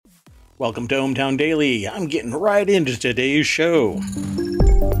Welcome to ohmTown Daily. I'm getting right into today's show.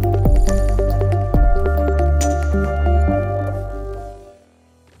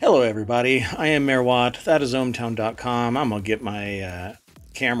 Hello, everybody. I am Mayor Watt. That is ohmTown.com. I'm going to get my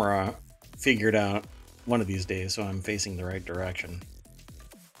camera figured out one of these days so I'm facing the right direction.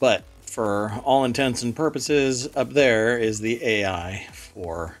 But for all intents and purposes, up there is the AI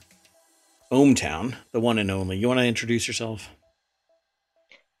for ohmTown, the one and only. You want to introduce yourself?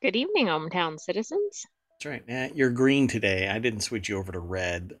 Good evening, ohmTown citizens. That's right. You're green today. I didn't switch you over to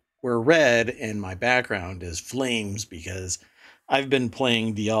red. We're red, and my background is flames because I've been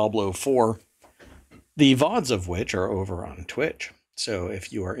playing Diablo 4, the VODs of which are over on Twitch. So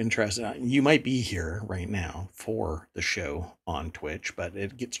if you are interested, you might be here right now for the show on Twitch, but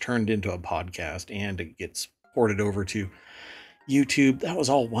it gets turned into a podcast and it gets ported over to YouTube. That was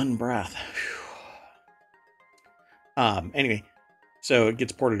all one breath. Anyway. So it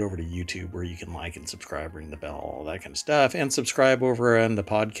gets ported over to YouTube where you can like and subscribe, ring the bell, all that kind of stuff, and subscribe over on the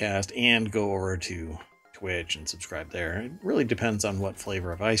podcast and go over to Twitch and subscribe there. It really depends on what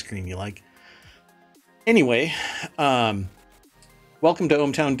flavor of ice cream you like. Anyway, welcome to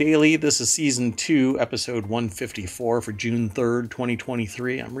ohmTown Daily. This is season 2, episode 154 for June 3rd,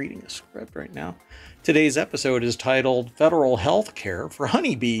 2023. I'm reading a script right now. Today's episode is titled Federal Health Care for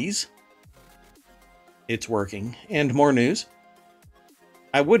Honeybees. It's working. And more news.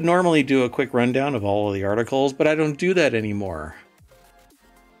 I would normally do a quick rundown of all of the articles, but I don't do that anymore.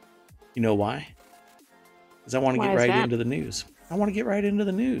 You know why? Because I want to get right into the news. I want to get right into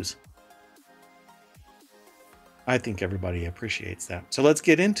the news. I think everybody appreciates that. So let's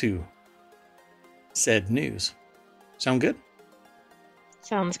get into said news. Sound good?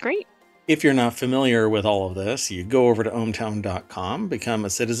 Sounds great. If you're not familiar with all of this, you go over to ohmTown.com, become a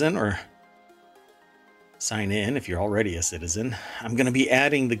citizen, or sign in if you're already a citizen. I'm going to be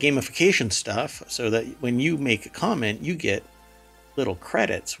adding the gamification stuff so that when you make a comment, you get little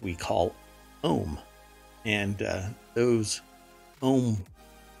credits we call ohm. And those ohm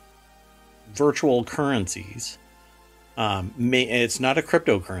virtual currencies, it's not a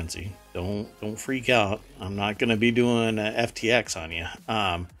cryptocurrency. Don't freak out. I'm not going to be doing FTX on you.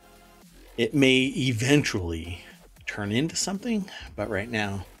 It may eventually turn into something, but right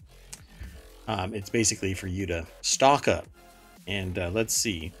now, it's basically for you to stock up. And let's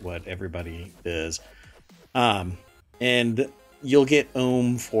see what everybody does. And you'll get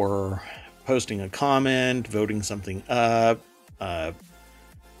ohm for posting a comment, voting something up,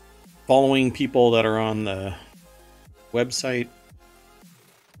 following people that are on the website.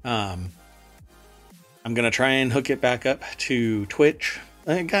 I'm going to try and hook it back up to Twitch.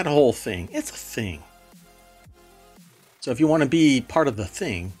 I got a whole thing. It's a thing. So if you want to be part of the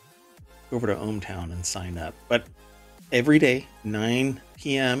thing, over to ohmTown and sign up. But every day, 9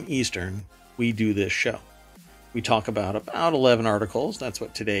 p.m. Eastern, we do this show. We talk about 11 articles. That's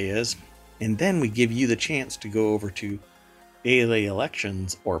what today is. And then we give you the chance to go over to daily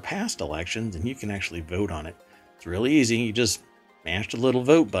elections or past elections, and you can actually vote on it. It's really easy. You just mash the little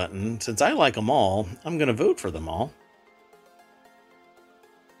vote button. Since I like them all, I'm going to vote for them all.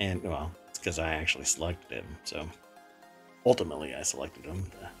 And, well, it's because I actually selected them. So ultimately, I selected them.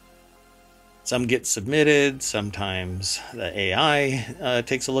 Some get submitted, sometimes the AI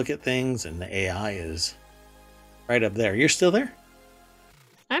takes a look at things, and the AI is right up there. You're still there?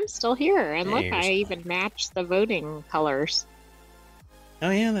 I'm still here, and look, I even matched the voting colors. Oh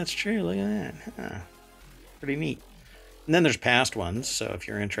yeah, that's true. Look at that. Huh. Pretty neat. And then there's past ones, so if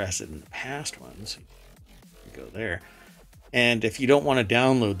you're interested in the past ones, you go there. And if you don't want to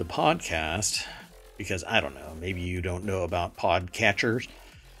download the podcast, because I don't know, maybe you don't know about podcatchers,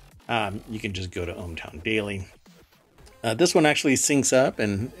 you can just go to ohmTown Daily. This one actually syncs up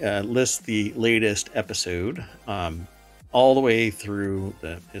and lists the latest episode all the way through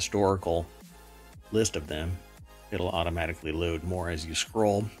the historical list of them. It'll automatically load more as you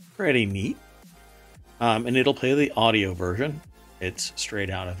scroll. Pretty neat. And it'll play the audio version. It's straight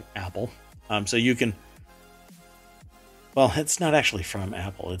out of Apple. So you can... Well, it's not actually from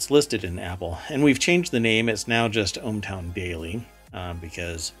Apple. It's listed in Apple. And we've changed the name. It's now just ohmTown Daily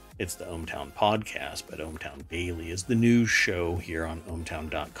because it's the ohmTown podcast, but ohmTown Daily is the news show here on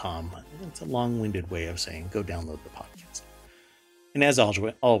ohmTown.com. It's a long-winded way of saying go download the podcast. And as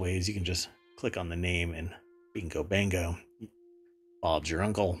always, you can just click on the name and bingo bango. Bob's your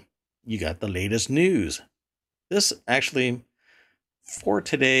uncle. You got the latest news. This actually, for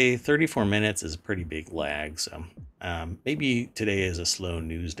today, 34 minutes is a pretty big lag. So maybe today is a slow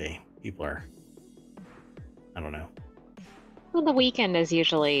news day. People are, I don't know. Well, the weekend is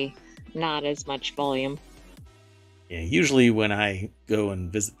usually not as much volume. Yeah, usually when I go and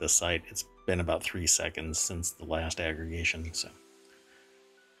visit the site, it's been about 3 seconds since the last aggregation, so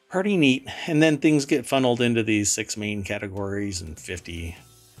pretty neat. And then things get funneled into these 6 main categories and 50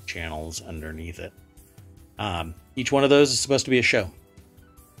 channels underneath it. Each one of those is supposed to be a show.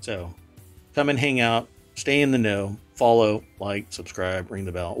 So come and hang out, stay in the know, follow, like, subscribe, ring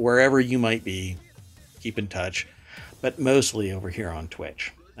the bell, wherever you might be, keep in touch, but mostly over here on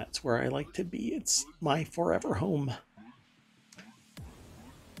Twitch. That's where I like to be. It's my forever home.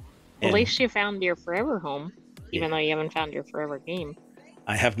 At least you found your forever home, even though you haven't found your forever game.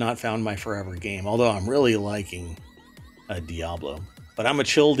 I have not found my forever game, although I'm really liking Diablo. But I'm a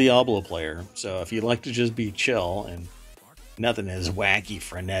chill Diablo player, so if you'd like to just be chill and nothing is wacky,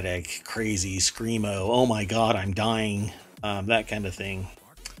 frenetic, crazy, screamo, oh my god, I'm dying, that kind of thing,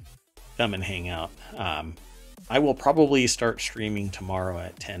 come and hang out. I will probably start streaming tomorrow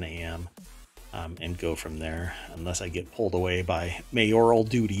at 10 a.m. And go from there, unless I get pulled away by mayoral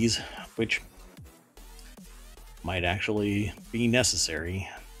duties, which might actually be necessary.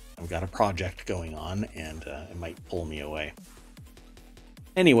 I've got a project going on, and it might pull me away.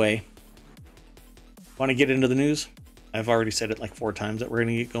 Anyway, want to get into the news? I've already said it like 4 times that we're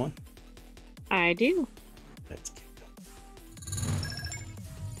going to get going. I do. Let's get going.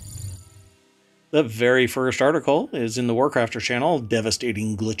 The very first article is in the Warcrafter channel.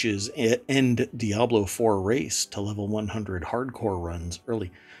 Devastating glitches end Diablo 4 race to level 100 hardcore runs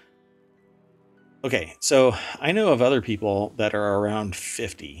early. Okay, so I know of other people that are around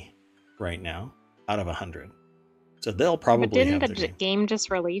 50 right now out of 100. So they'll probably but didn't have the game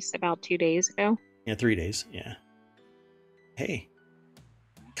just release about 2 days ago? Yeah, 3 days, yeah. Hey,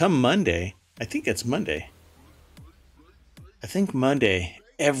 come Monday, I think it's Monday. I think Monday,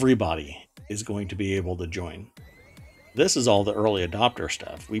 everybody is going to be able to join. This is all the early adopter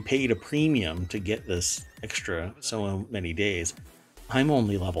stuff. We paid a premium to get this extra so many days. I'm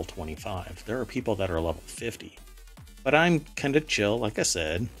only level 25. There are people that are level 50. But I'm kind of chill, like I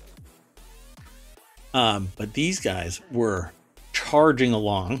said. But these guys were charging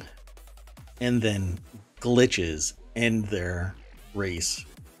along, and then glitches end their race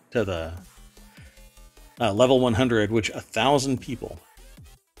to the level 100, which 1,000 people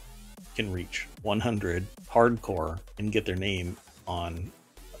can reach 100 hardcore and get their name on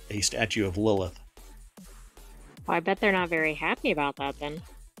a statue of Lilith. Well, I bet they're not very happy about that then.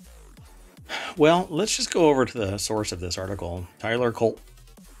 Well, let's just go over to the source of this article. Tyler Culp.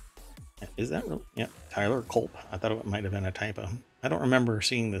 Is that real? Yeah, Tyler Culp. I thought it might have been a typo. I don't remember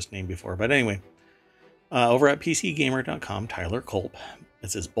seeing this name before, but anyway. Over at PCGamer.com, Tyler Culp.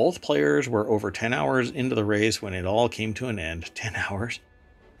 It says both players were over 10 hours into the race when it all came to an end. 10 hours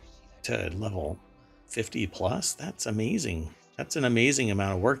to level 50 plus? That's amazing. That's an amazing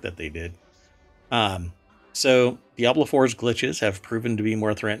amount of work that they did. So Diablo 4's glitches have proven to be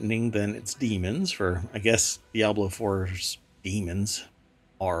more threatening than its demons, for I guess Diablo 4's demons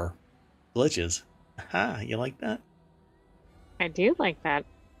are glitches. Aha, you like that? I do like that.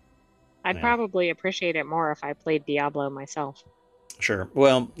 I'd probably appreciate it more if I played Diablo myself. Sure.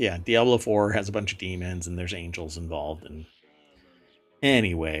 Well, yeah, Diablo 4 has a bunch of demons and there's angels involved. And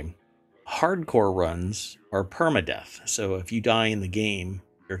anyway, hardcore runs are permadeath. So if you die in the game,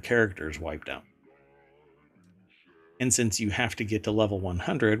 your character is wiped out. And since you have to get to level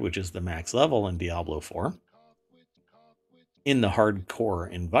 100, which is the max level in Diablo 4, in the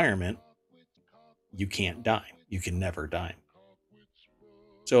hardcore environment, you can't die. You can never die.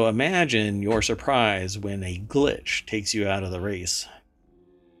 So imagine your surprise when a glitch takes you out of the race.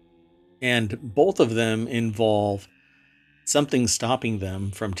 And both of them involve something stopping them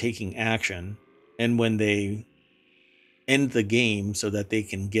from taking action. And when they end the game so that they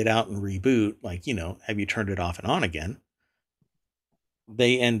can get out and reboot, like, you know, have you turned it off and on again?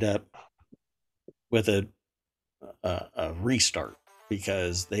 They end up with a restart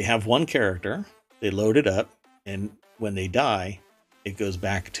because they have one character, they load it up, and when they die, it goes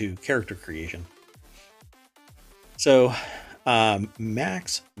back to character creation. So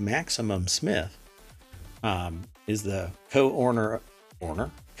Maximum Smith is the co-owner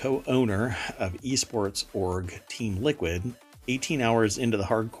of esports org Team Liquid. 18 hours into the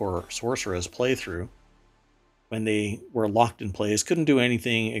hardcore Sorceress playthrough, when they were locked in place, couldn't do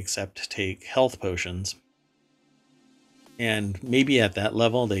anything except take health potions. And maybe at that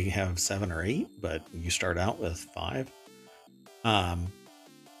level they have 7 or 8, but you start out with 5.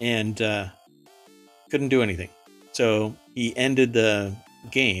 And couldn't do anything. So he ended the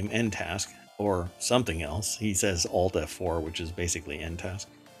game, end task, or something else. He says Alt F4, which is basically end task.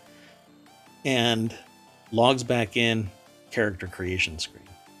 And logs back in, character creation screen.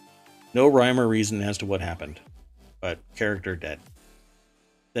 No rhyme or reason as to what happened. but character dead.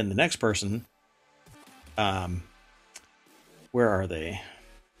 Then the next person, where are they?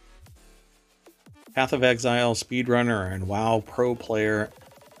 Path of Exile, speedrunner, and WoW pro player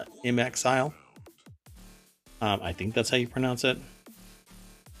Exile. I think that's how you pronounce it.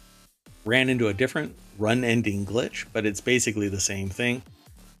 Ran into a different run-ending glitch, but it's basically the same thing.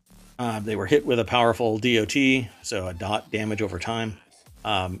 They were hit with a powerful DOT, so a dot damage over time.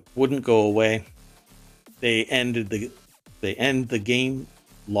 Wouldn't go away. They end the game,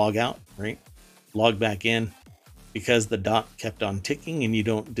 log out, right? Log back in, because the dot kept on ticking and you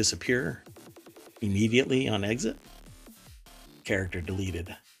don't disappear immediately on exit. Character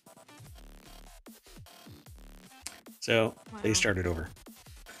deleted. So they started over.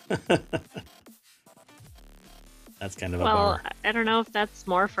 That's kind of a bummer. I don't know if that's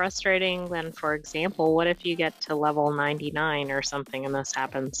more frustrating than, for example, what if you get to level 99 or something and this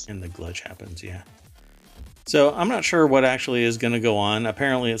happens? And the glitch happens, yeah. So I'm not sure what actually is going to go on.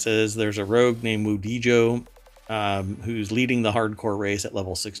 Apparently it says there's a rogue named Wudijo who's leading the hardcore race at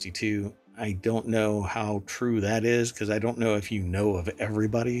level 62. I don't know how true that is, because I don't know if you know of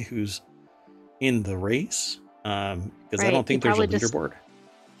everybody who's in the race, because I don't think there's a leaderboard.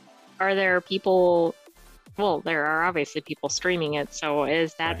 Are there people... Well, there are obviously people streaming it, so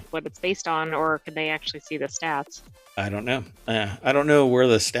is that what it's based on, or could they actually see the stats? I don't know. I don't know where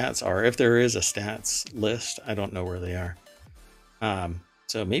the stats are. If there is a stats list, I don't know where they are.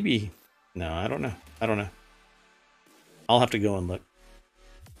 So maybe... No, I don't know. I'll have to go and look.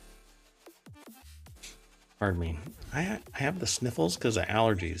 Pardon me. I have the sniffles because of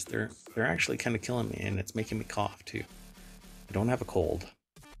allergies. They're actually kind of killing me, and it's making me cough too. I don't have a cold.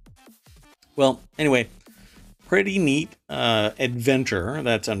 Well, anyway... Pretty neat adventure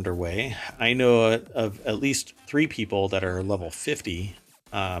that's underway. I know of at least 3 people that are level 50,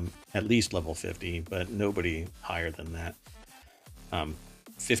 at least level 50, but nobody higher than that.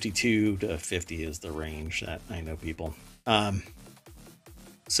 52 to 50 is the range that I know people.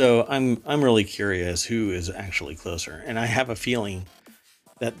 So I'm really curious who is actually closer, and I have a feeling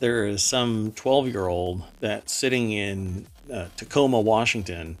that there is some 12-year-old that's sitting in Tacoma,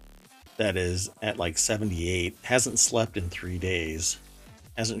 Washington, that is at like 78, hasn't slept in 3 days,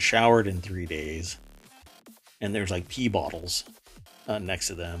 hasn't showered in 3 days, and there's like pee bottles next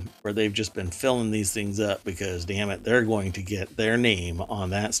to them where they've just been filling these things up because, damn it, they're going to get their name on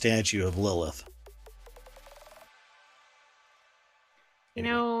that statue of Lilith. You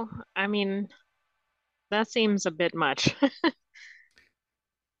know, I mean, that seems a bit much.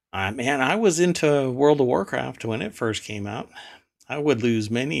 Man, I was into World of Warcraft when it first came out. I would lose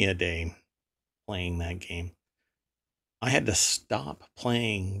many a day playing that game. I had to stop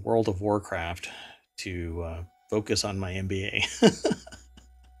playing World of Warcraft to focus on my MBA.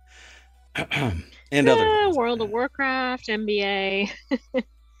 And other World of Warcraft, MBA.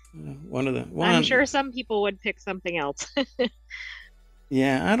 I'm sure some people would pick something else.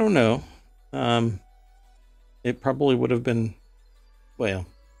 Yeah, I don't know. It probably would have been, well,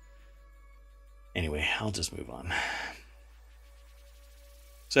 anyway, I'll just move on.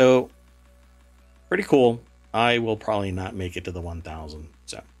 So, pretty cool. I will probably not make it to the 1,000.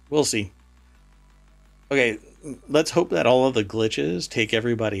 So, we'll see. Okay, let's hope that all of the glitches take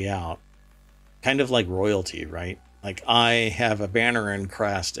everybody out. Kind of like royalty, right? Like, I have a banner and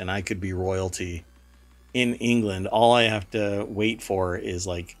crest, and I could be royalty in England. All I have to wait for is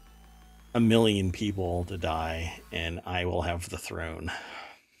like 1 million people to die, and I will have the throne.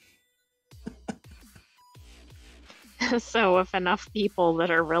 So if enough people that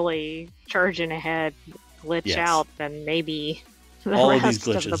are really charging ahead glitch out, then maybe the rest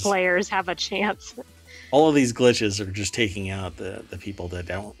of the players have a chance. All of these glitches are just taking out the people that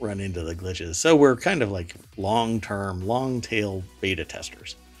don't run into the glitches. So we're kind of like long-term, long-tail beta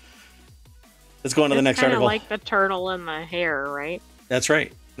testers. Let's go on to the next article. Kind of like the turtle and the hare, right? That's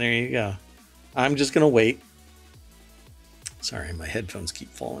right. There you go. I'm just going to wait. Sorry, my headphones keep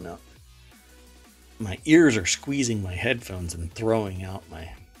falling out. My ears are squeezing my headphones and throwing out my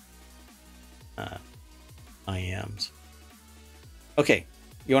IMs. Okay,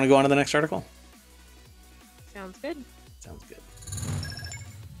 you want to go on to the next article? Sounds good. Sounds good.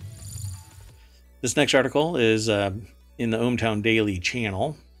 This next article is in the ohmTown Daily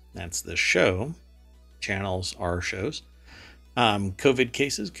channel. That's the show. Channels are shows. COVID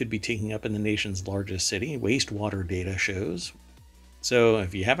cases could be ticking up in the nation's largest city. Wastewater data shows. So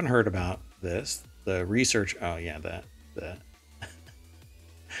if you haven't heard about this, the research, the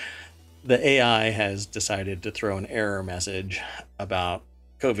AI has decided to throw an error message about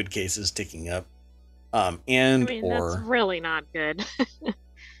COVID cases ticking up, that's really not good.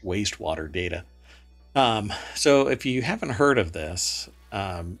 Wastewater data. So if you haven't heard of this,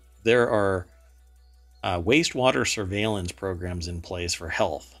 there are wastewater surveillance programs in place for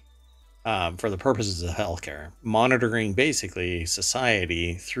health, for the purposes of healthcare, monitoring basically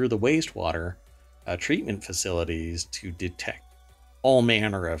society through the wastewater treatment facilities to detect all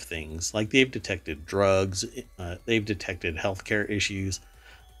manner of things. Like they've detected drugs, they've detected healthcare issues,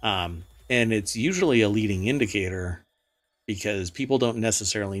 and it's usually a leading indicator because people don't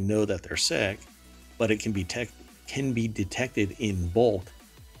necessarily know that they're sick, but it can be detected in bulk.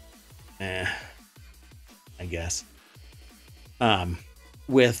 I guess,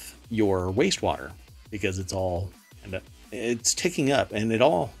 with your wastewater, because it's ticking up, and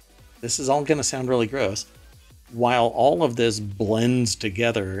this is all going to sound really gross. While all of this blends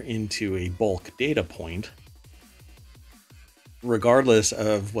together into a bulk data point, regardless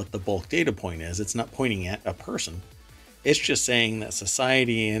of what the bulk data point is, it's not pointing at a person. It's just saying that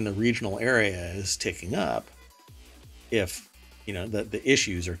society in the regional area is ticking up. If the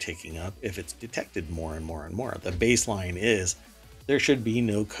issues are ticking up, if it's detected more and more and more. The baseline is there should be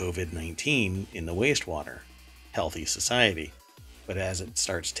no COVID-19 in the wastewater, healthy society. But as it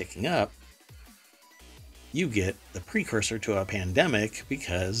starts ticking up, you get the precursor to a pandemic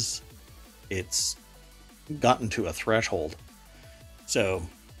because it's gotten to a threshold. So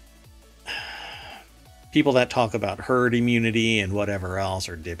people that talk about herd immunity and whatever else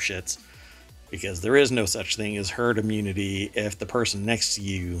are dipshits, because there is no such thing as herd immunity if the person next to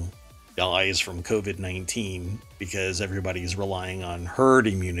you dies from COVID-19, because everybody's relying on herd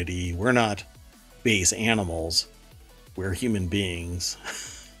immunity. We're not base animals. We're human beings.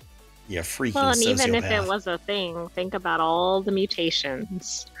 Yeah, freaking Well, and sociopath. even if it was a thing, think about all the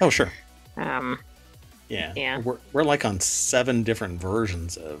mutations. Oh, sure. Yeah. We're like on 7 different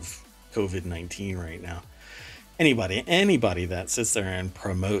versions of COVID-19 right now. Anybody that sits there and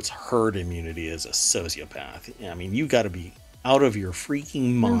promotes herd immunity is a sociopath. I mean, you got to be out of your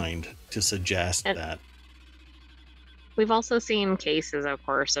freaking mind to suggest that. We've also seen cases, of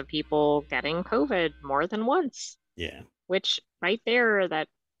course, of people getting COVID more than once. Yeah. Which right there, that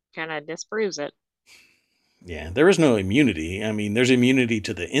kind of disproves it. Yeah, there is no immunity. I mean, there's immunity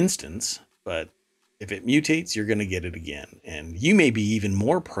to the instance, but if it mutates, you're going to get it again. And you may be even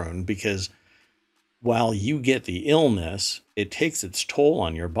more prone because while you get the illness, it takes its toll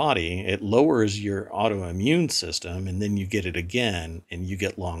on your body. It lowers your autoimmune system, and then you get it again, and you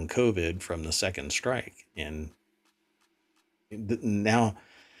get long COVID from the second strike. And now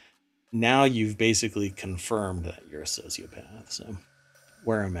you've basically confirmed that you're a sociopath. So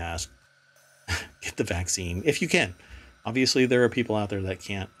wear a mask, get the vaccine if you can. Obviously, there are people out there that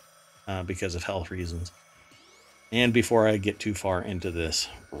can't because of health reasons. And before I get too far into this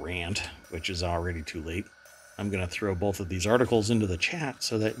rant, which is already too late, I'm going to throw both of these articles into the chat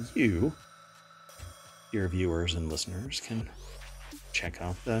so that you, your viewers and listeners, can check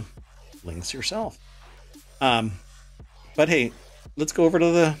out the links yourself. But hey, let's go over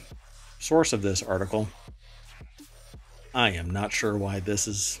to the source of this article. I am not sure why this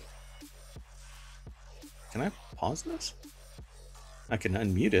is... Can I pause this? I can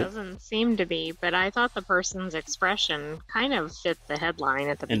unmute it. Doesn't seem to be, but I thought the person's expression kind of fit the headline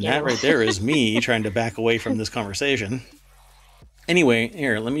at the beginning. And that right there is me trying to back away from this conversation. Anyway,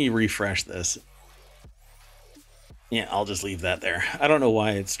 here, let me refresh this. Yeah, I'll just leave that there. I don't know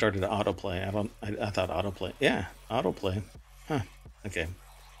why it started autoplay. I thought autoplay. Yeah, autoplay. Huh. Okay.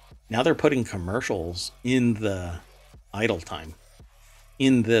 Now they're putting commercials in the idle time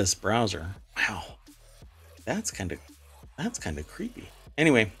in this browser. Wow. That's kind of creepy.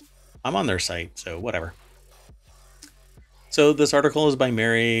 Anyway, I'm on their site, so whatever. So this article is by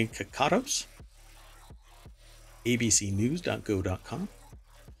Mary Kakatos, abcnews.go.com.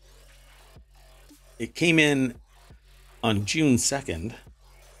 It came in on June 2nd.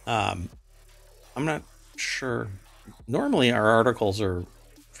 I'm not sure. Normally our articles are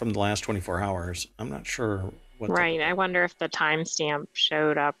from the last 24 hours. I'm not sure what. Right. I wonder if the timestamp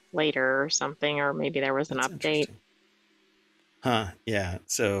showed up later or something, or maybe there was an update. Huh, yeah.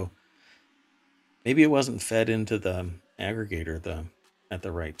 So maybe it wasn't fed into the aggregator at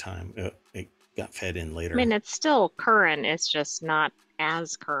the right time. It got fed in later. I mean, it's still current. It's just not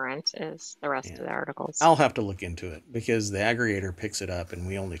as current as the rest of the articles. I'll have to look into it because the aggregator picks it up and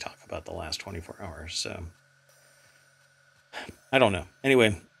we only talk about the last 24 hours. So I don't know.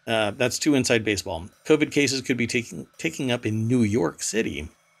 Anyway, that's too inside baseball. COVID cases could be ticking up in New York City.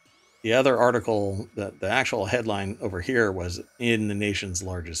 The other article, the actual headline over here was in the nation's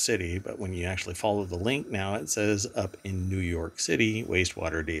largest city, but when you actually follow the link now, it says up in New York City,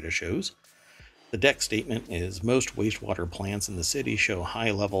 wastewater data shows. The deck statement is most wastewater plants in the city show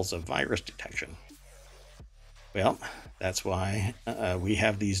high levels of virus detection. Well, that's why we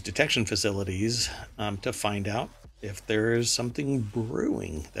have these detection facilities to find out if there is something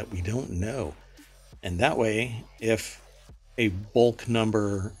brewing that we don't know. And that way, if a bulk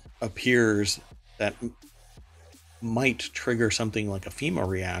number appears that might trigger something like a FEMA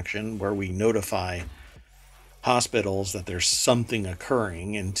reaction where we notify hospitals that there's something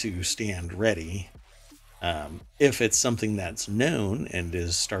occurring and to stand ready. If it's something that's known and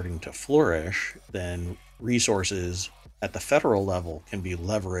is starting to flourish, then resources at the federal level can be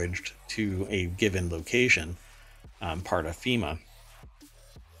leveraged to a given location, part of FEMA.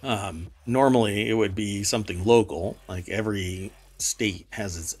 Normally, it would be something local, like every state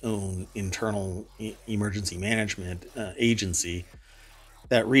has its own internal emergency management agency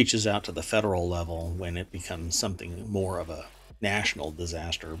that reaches out to the federal level when it becomes something more of a national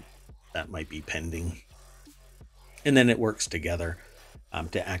disaster that might be pending. And then it works together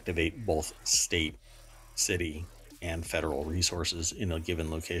to activate both state, city, and federal resources in a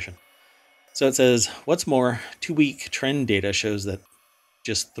given location. So it says, what's more, 2-week trend data shows that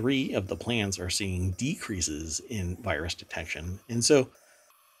just 3 of the plants are seeing decreases in virus detection. And so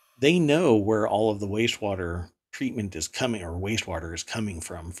they know where all of the wastewater treatment is coming, or wastewater is coming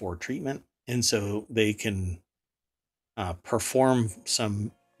from for treatment. And so they can perform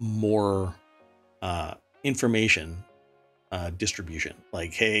some more information distribution.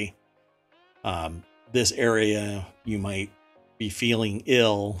 Like, hey, this area, you might be feeling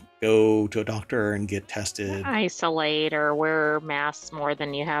ill, go to a doctor and get tested. Isolate or wear masks more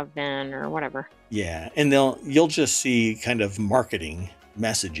than you have been or whatever. Yeah. And you'll just see kind of marketing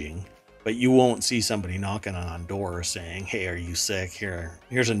messaging, but you won't see somebody knocking on doors saying, hey, are you sick?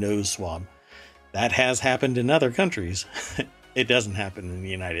 Here's a nose swab. That has happened in other countries. It doesn't happen in the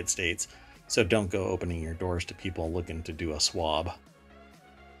United States. So don't go opening your doors to people looking to do a swab.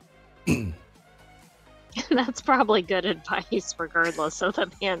 That's probably good advice regardless of the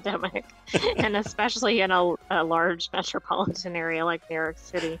pandemic, and especially in a large metropolitan area like New York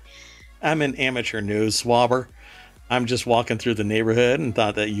City. I'm an amateur nose swabber. I'm just walking through the neighborhood and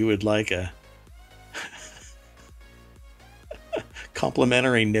thought that you would like a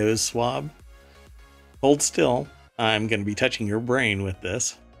complimentary nose swab. Hold still. I'm going to be touching your brain with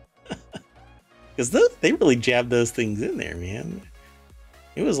this. Because they really jabbed those things in there, man.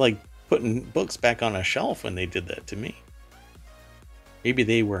 It was like putting books back on a shelf when they did that to me. Maybe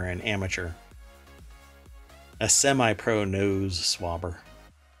they were an amateur. A semi-pro nose swabber.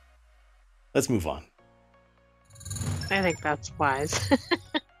 Let's move on. I think that's wise.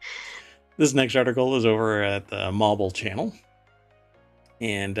 This next article is over at the Mobile channel.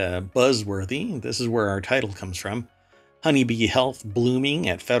 And Buzzworthy, this is where our title comes from. Honeybee health blooming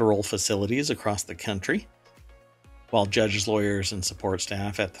at federal facilities across the country. While judges, lawyers, and support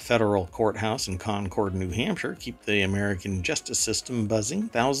staff at the federal courthouse in Concord, New Hampshire keep the American justice system buzzing,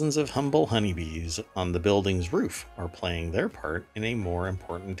 thousands of humble honeybees on the building's roof are playing their part in a more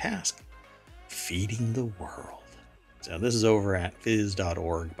important task: feeding the world. So this is over at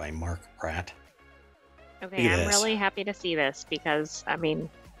phys.org by Mark Pratt. Okay, I'm really happy to see this because, I mean,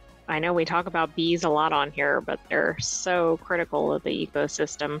 I know we talk about bees a lot on here, but they're so critical of the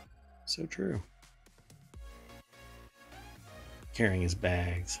ecosystem. So true. Carrying his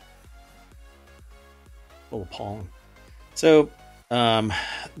bags full of pollen. So,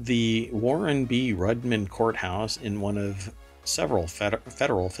 the Warren B. Rudman Courthouse, in one of several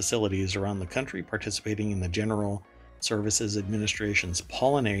federal facilities around the country participating in the General Services Administration's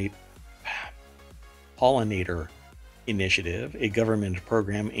Pollinator Initiative, a government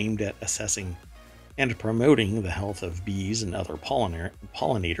program aimed at assessing and promoting the health of bees and other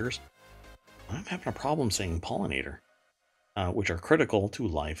pollinators. I'm having a problem saying pollinator, which are critical to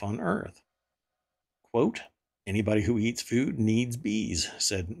life on Earth. Quote, anybody who eats food needs bees,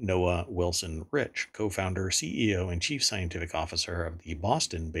 said Noah Wilson Rich, co-founder, CEO, and chief scientific officer of the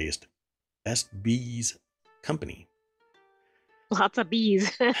Boston-based Best Bees company. Lots of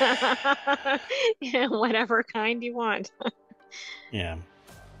bees. Yeah, whatever kind you want. Yeah.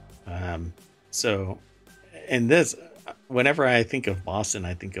 So, and this, whenever I think of Boston,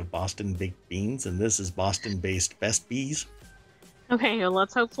 I think of Boston baked beans, and this is Boston-based Best Bees. Okay, well,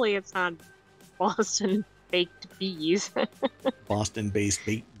 let's hopefully it's not Boston baked bees. Boston-based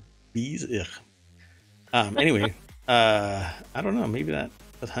baked bees. Ugh. Anyway, I don't know. Maybe that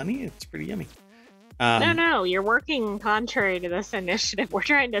with honey, it's pretty yummy. No, you're working contrary to this initiative. We're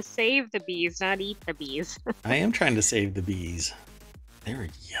trying to save the bees, not eat the bees. I am trying to save the bees. They're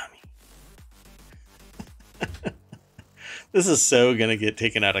yummy. This is so going to get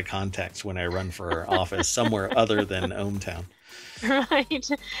taken out of context when I run for office somewhere other than ohmTown. Right.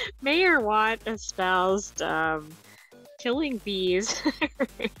 Mayor Watt espoused killing bees.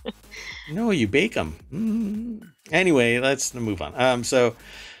 No, you bake them. Anyway, let's move on.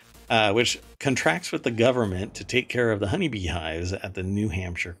 Which contracts with the government to take care of the honeybee hives at the New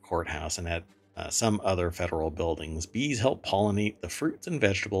Hampshire courthouse and at some other federal buildings. Bees help pollinate the fruits and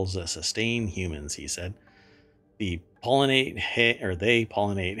vegetables that sustain humans, he said. They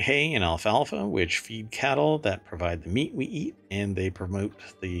pollinate hay and alfalfa, which feed cattle that provide the meat we eat, and they promote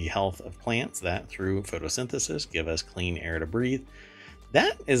the health of plants that, through photosynthesis, give us clean air to breathe.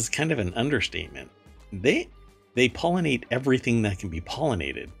 That is kind of an understatement. They pollinate everything that can be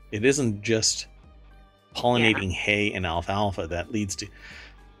pollinated. It isn't just pollinating hay and alfalfa that leads to,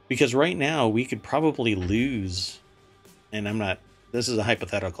 because right now we could probably lose, and this is a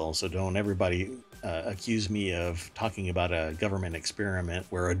hypothetical, so don't everybody accuse me of talking about a government experiment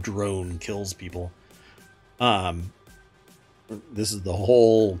where a drone kills people. This is the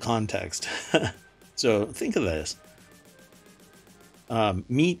whole context. So think of this.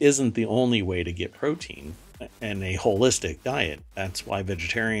 Meat isn't the only way to get protein and a holistic diet. That's why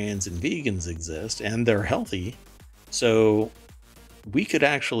vegetarians and vegans exist, and they're healthy. So we could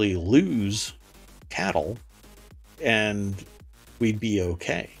actually lose cattle and we'd be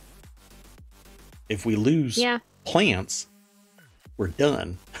okay. If we lose plants, we're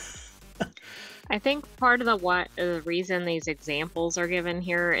done. I think part of the reason these examples are given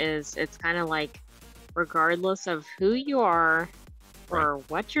here is it's kind of like, regardless of who you are or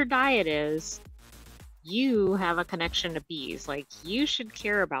what your diet is, you have a connection to bees. Like, you should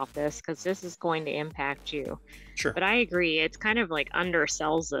care about this because this is going to impact you. Sure. But I agree, it's kind of like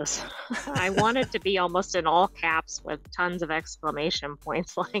undersells this. I want it to be almost in all caps with tons of exclamation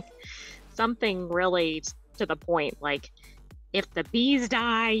points, like something really to the point, like, if the bees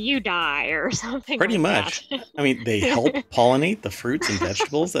die, you die, or something. Pretty much. That. I mean, they help pollinate the fruits and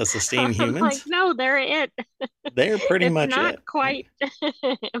vegetables that sustain humans. Like, no, they're it. They're pretty much not it. Quite.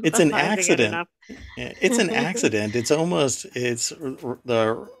 It's an accident. It's an accident. It's the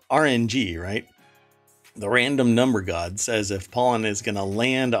RNG, right? The random number god says if pollen is going to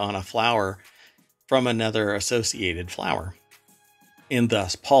land on a flower from another associated flower and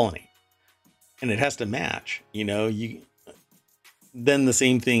thus pollinate, and it has to match, then the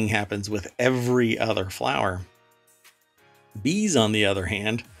same thing happens with every other flower. Bees, on the other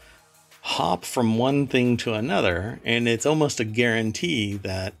hand, hop from one thing to another, and it's almost a guarantee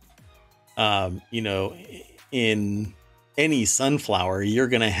that, in any sunflower, you're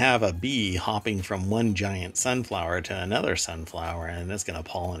going to have a bee hopping from one giant sunflower to another sunflower, and it's going to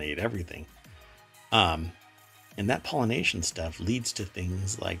pollinate everything. And that pollination stuff leads to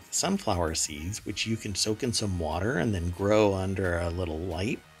things like sunflower seeds, which you can soak in some water and then grow under a little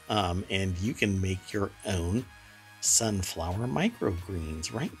light. And you can make your own sunflower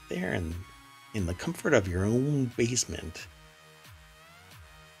microgreens right there in the comfort of your own basement.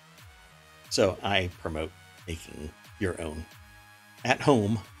 So I promote making your own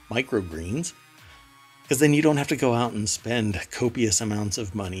at-home microgreens, because then you don't have to go out and spend copious amounts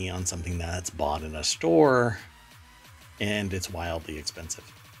of money on something that's bought in a store and it's wildly expensive.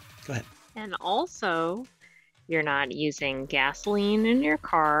 Go ahead. And also, you're not using gasoline in your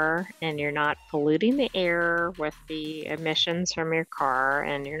car, and you're not polluting the air with the emissions from your car,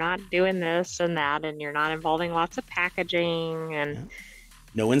 and you're not doing this and that, and you're not involving lots of packaging, and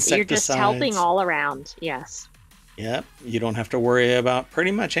no insecticides. You're just helping all around. Yes. Yep. You don't have to worry about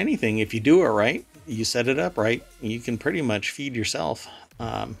pretty much anything. If you do it right, you set it up right, you can pretty much feed yourself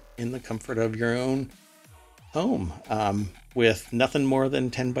in the comfort of your own home with nothing more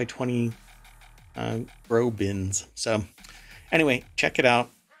than 10 by 20 grow bins. So anyway, check it out.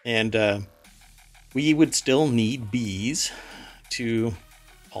 And we would still need bees to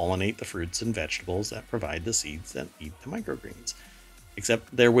pollinate the fruits and vegetables that provide the seeds that eat the microgreens.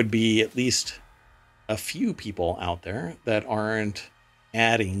 Except there would be at least a few people out there that aren't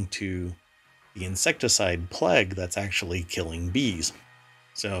adding to the insecticide plague that's actually killing bees.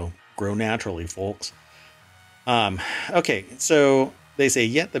 So grow naturally, folks. Okay, so they say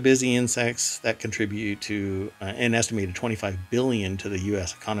yet the busy insects that contribute to an estimated $25 billion to the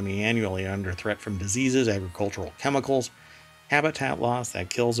U.S. economy annually are under threat from diseases, agricultural chemicals, habitat loss that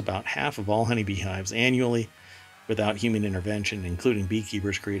kills about half of all honeybee hives annually. Without human intervention, including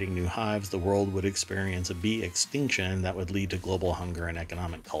beekeepers creating new hives, the world would experience a bee extinction that would lead to global hunger and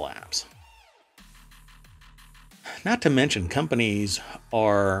economic collapse. Not to mention, companies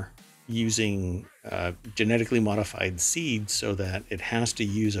are using genetically modified seeds so that it has to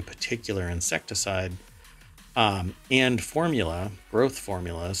use a particular insecticide and formula, growth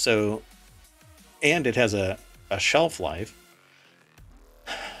formula. So, and it has a shelf life.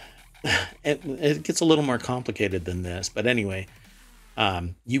 it gets a little more complicated than this, but anyway,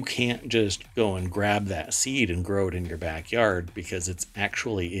 you can't just go and grab that seed and grow it in your backyard because it's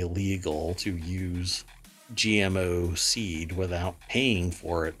actually illegal to use GMO seed without paying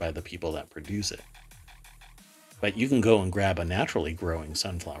for it by the people that produce it. But you can go and grab a naturally growing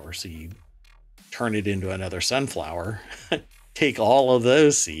sunflower seed, turn it into another sunflower, take all of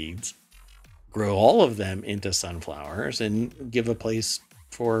those seeds, grow all of them into sunflowers, and give a place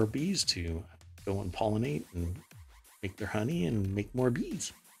for bees to go and pollinate and make their honey and make more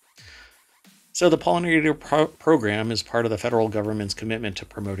bees. So the pollinator program is part of the federal government's commitment to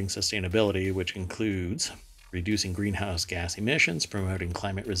promoting sustainability, which includes reducing greenhouse gas emissions, promoting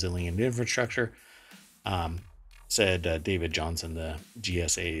climate resilient infrastructure, said David Johnson, the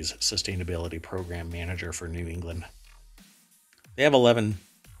GSA's sustainability program manager for New England. They have 11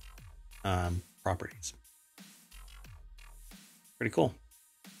 properties. Pretty cool.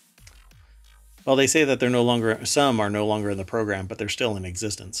 Well, they say that some are no longer in the program, but they're still in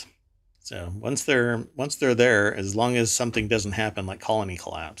existence. So once they're there, as long as something doesn't happen like colony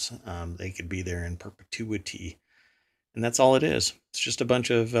collapse, they could be there in perpetuity. And that's all it is. It's just a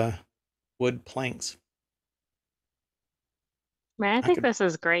bunch of wood planks. Man, I think this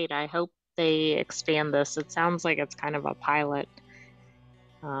is great. I hope they expand this. It sounds like it's kind of a pilot.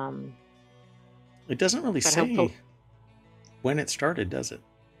 It doesn't really say when it started, does it?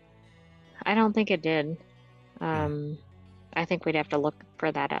 I don't think it did. I think we'd have to look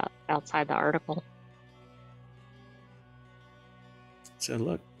for that outside the article. So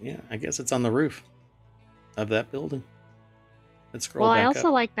look, yeah, I guess it's on the roof of that building. Let's scroll Well, back I also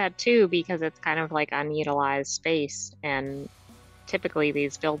up. like that too because it's kind of like unutilized space, and typically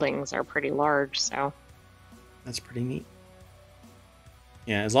these buildings are pretty large, so That's pretty neat.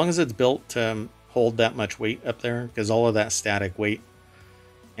 Yeah, as long as it's built to hold that much weight up there, because all of that static weight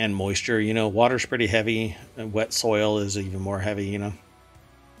and moisture, water's pretty heavy, and wet soil is even more heavy,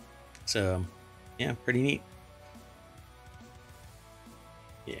 So, yeah, pretty neat.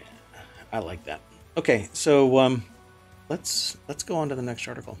 Yeah, I like that. Okay, so let's go on to the next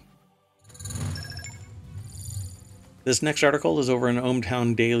article. This next article is over in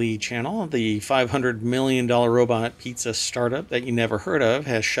ohmTown Daily Channel. The $500 million robot pizza startup that you never heard of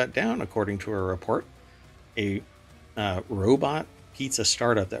has shut down, according to a report. A robot pizza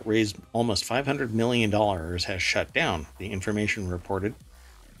startup that raised almost $500 million has shut down, the information reported.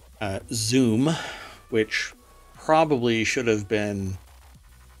 Zoom, which probably should have been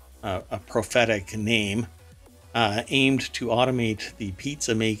a prophetic name, aimed to automate the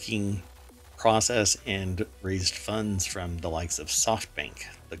pizza making process and raised funds from the likes of SoftBank.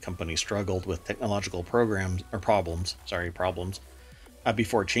 The company struggled with technological problems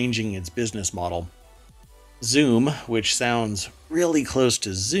before changing its business model. Zoom, which sounds really close to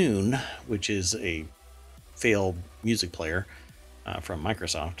Zune, which is a failed music player from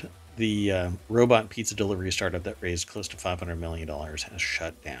Microsoft, the robot pizza delivery startup that raised close to $500 million has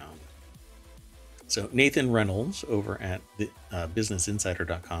shut down. So Nathan Reynolds over at the,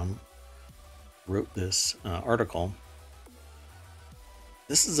 BusinessInsider.com wrote this article.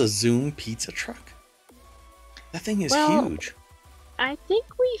 This is a Zoom pizza truck? That thing is huge. I think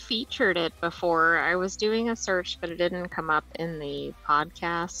we featured it before. I was doing a search, but it didn't come up in the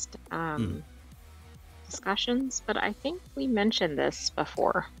podcast discussions, but I think we mentioned this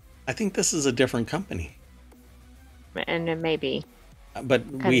before. I think this is a different company. And it may be. But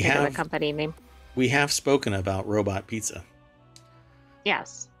we have the company name. We have spoken about robot pizza.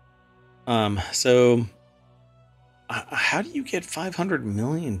 Yes. So how do you get $500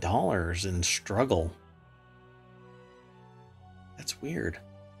 million in struggle? That's weird.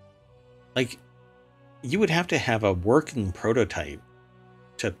 Like, you would have to have a working prototype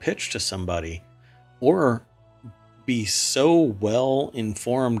to pitch to somebody, or be so well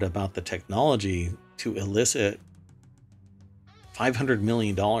informed about the technology to elicit $500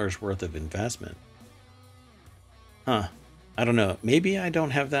 million worth of investment. I don't know. Maybe I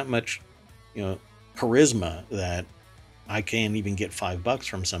don't have that much, charisma that I can't even get $5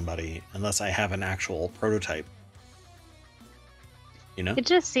 from somebody unless I have an actual prototype. It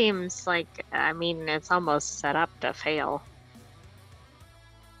just seems like, it's almost set up to fail.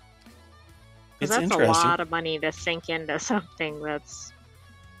 Because that's a lot of money to sink into something that's...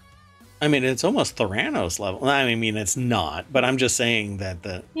 it's almost Theranos level. It's not, but I'm just saying that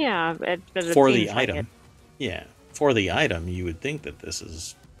for the item, for the item, you would think that this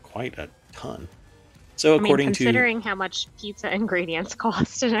is quite a ton. So considering how much pizza ingredients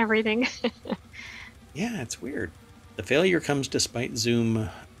cost and everything. Yeah, it's weird. The failure comes despite Zoom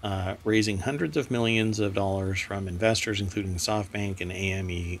raising hundreds of millions of dollars from investors, including SoftBank and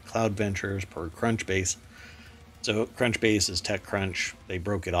AME Cloud Ventures, per Crunchbase. So Crunchbase is TechCrunch. They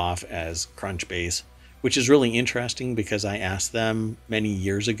broke it off as Crunchbase, which is really interesting because I asked them many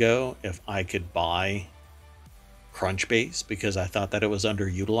years ago if I could buy Crunchbase because I thought that it was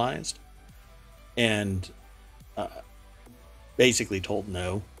underutilized, and basically told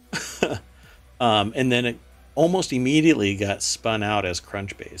no. And then it almost immediately got spun out as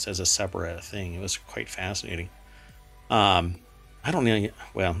Crunchbase as a separate thing. It was quite fascinating. I don't know.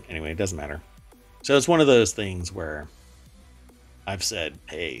 Well, anyway, it doesn't matter. So it's one of those things where I've said,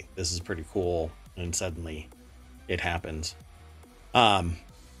 hey, this is pretty cool, and suddenly it happens.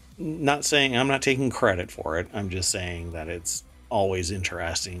 Not saying I'm not taking credit for it. I'm just saying that it's always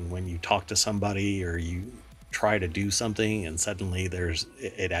interesting when you talk to somebody or you try to do something and suddenly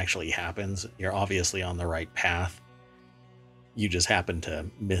it actually happens. You're obviously on the right path. You just happen to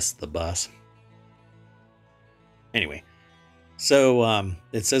miss the bus. Anyway, so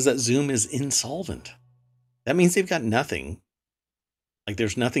it says that Zoom is insolvent. That means they've got nothing. Like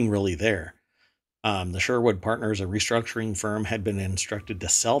there's nothing really there. The Sherwood Partners, a restructuring firm, had been instructed to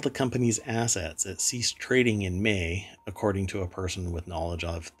sell the company's assets. It ceased trading in May, according to a person with knowledge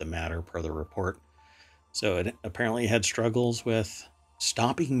of the matter, per the report. So it apparently had struggles with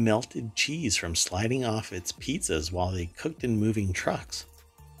stopping melted cheese from sliding off its pizzas while they cooked in moving trucks.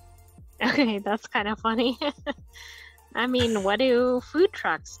 Okay, that's kind of funny. I mean, what do food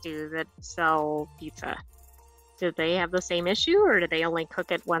trucks do that sell pizza? Do they have the same issue, or do they only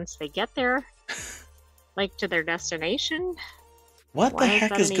cook it once they get there? Like to their destination? What the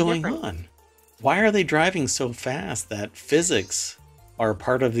heck is going on? Why are they driving so fast that physics are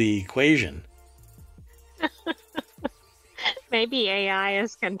part of the equation? Maybe AI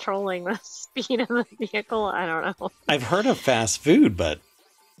is controlling the speed of the vehicle. I don't know. I've heard of fast food, but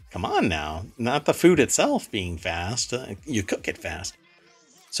come on now. Not the food itself being fast. You cook it fast.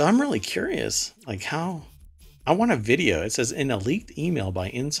 So I'm really curious, like how... I want a video. It says, in a leaked email by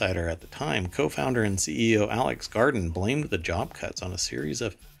Insider at the time, co-founder and CEO Alex Garden blamed the job cuts on a series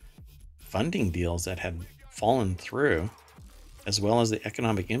of funding deals that had fallen through, as well as the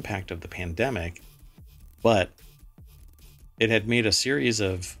economic impact of the pandemic. But it had made a series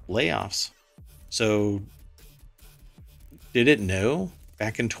of layoffs. So did it know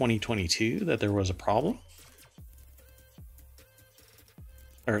back in 2022 that there was a problem?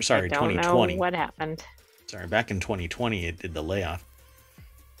 Or sorry, 2020. I don't know what happened. Sorry, back in 2020, it did the layoff.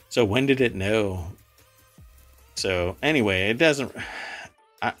 So when did it know? So anyway, it doesn't...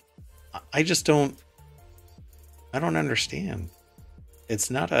 I just don't... I don't understand. It's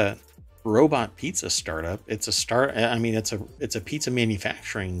not a robot pizza startup. It's a it's a pizza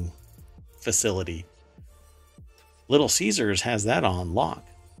manufacturing facility. Little Caesars has that on lock.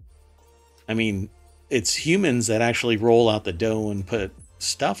 I mean, it's humans that actually roll out the dough and put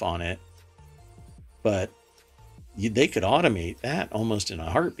stuff on it. But they could automate that almost in a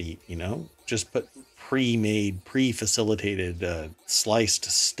heartbeat, you know, just put pre-made, pre-facilitated sliced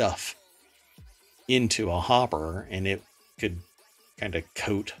stuff into a hopper and it could kind of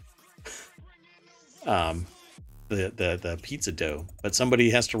coat the pizza dough, but somebody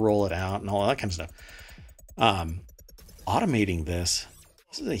has to roll it out and all that kind of stuff. Automating this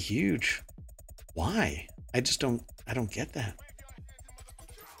is a huge... Why? I don't get that.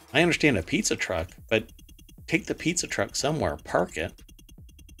 I understand a pizza truck, but take the pizza truck somewhere, park it,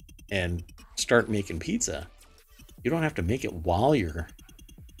 and start making pizza. You don't have to make it while you're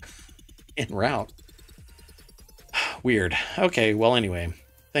en route. Weird. Okay, well, anyway,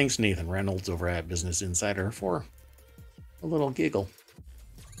 thanks Nathan Reynolds over at Business Insider for a little giggle.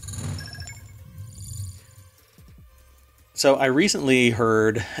 So I recently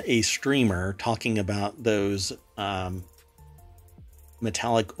heard a streamer talking about those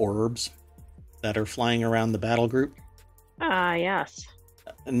metallic orbs that are flying around the battle group. Yes.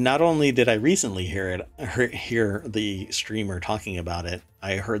 Not only did I recently hear the streamer talking about it,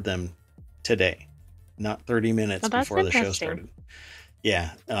 I heard them today, not 30 minutes before the show started.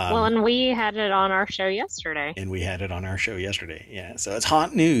 Yeah. Well, and we had it on our show yesterday. Yeah. So it's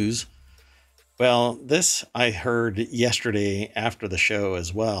hot news. Well, this I heard yesterday after the show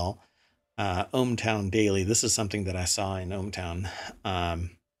as well. ohmTown Daily. This is something that I saw in ohmTown.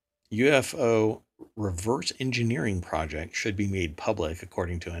 UFO reverse engineering project should be made public,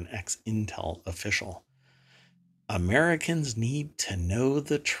 according to an ex-Intel official. Americans need to know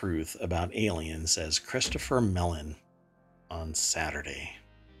the truth about aliens, says Christopher Mellon on Saturday.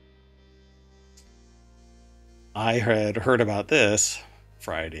 I had heard about this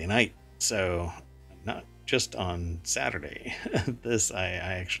Friday night, so I'm not just on Saturday. This I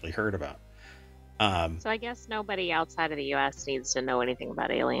actually heard about. So I guess nobody outside of the U.S. needs to know anything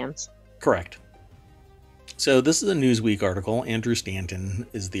about aliens. Correct. So this is a Newsweek article. Andrew Stanton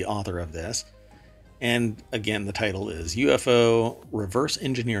is the author of this. And again, the title is UFO Reverse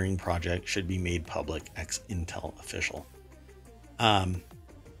Engineering Project Should Be Made Public, ex-Intel Official.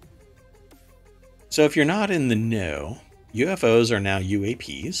 So if you're not in the know, UFOs are now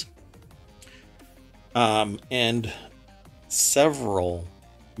UAPs. And several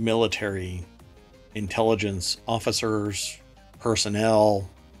military intelligence officers, personnel,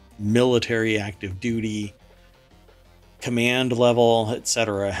 military active duty, command level,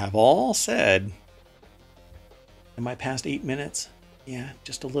 etc. have all said, am I past 8 minutes? Yeah,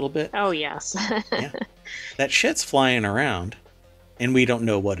 just a little bit. Oh, yes. Yeah. That shit's flying around and we don't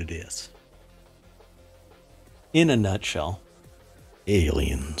know what it is. In a nutshell,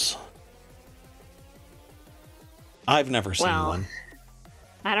 aliens. I've never seen one.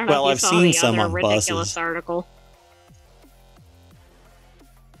 I don't know if you saw the some other on ridiculous buses. article.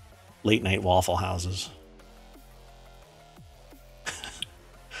 Late night Waffle Houses.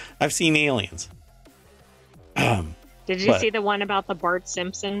 I've seen aliens. Did you see the one about the Bart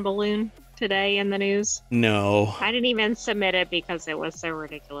Simpson balloon today in the news? No. I didn't even submit it because it was so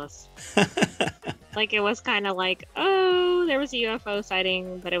ridiculous. Like, it was kind of like, oh, there was a UFO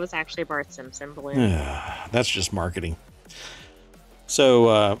sighting, but it was actually Bart Simpson balloon. That's just marketing.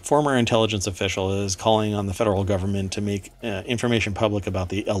 So, former intelligence official is calling on the federal government to make information public about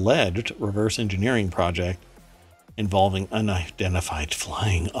the alleged reverse engineering project involving unidentified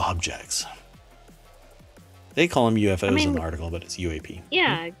flying objects. They call them UFOs in the article, but it's UAP.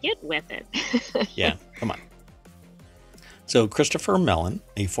 Yeah, get with it. Yeah, come on. So Christopher Mellon,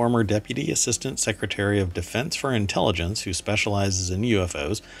 a former Deputy Assistant Secretary of Defense for Intelligence who specializes in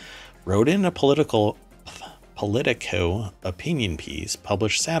UFOs, wrote in a Politico opinion piece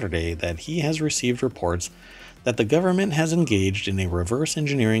published Saturday that he has received reports that the government has engaged in a reverse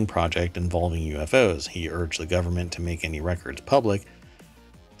engineering project involving UFOs. He urged the government to make any records public,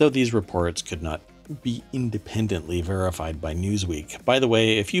 though these reports could not be independently verified by Newsweek. By the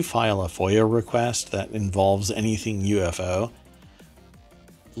way, if you file a FOIA request that involves anything UFO,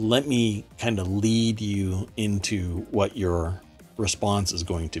 let me kind of lead you into what your response is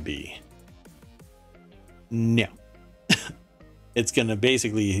going to be. No. It's going to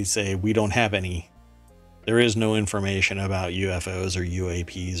basically say, we don't have any. There is no information about UFOs or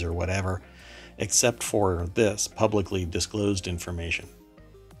UAPs or whatever, except for this publicly disclosed information.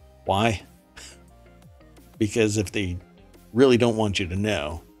 Why? Because if they really don't want you to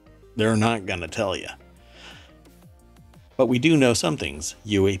know, they're not going to tell you. But we do know some things.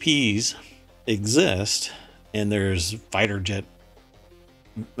 UAPs exist, and there's fighter jet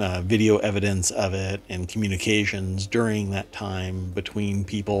video evidence of it and communications during that time between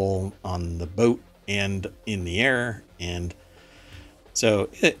people on the boat and in the air. And so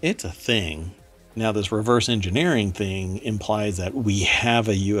it's a thing. Now, this reverse engineering thing implies that we have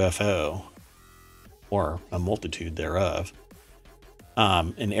a UFO, or a multitude thereof.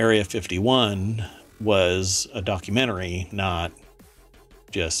 And Area 51 was a documentary, not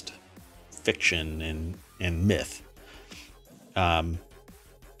just fiction and myth.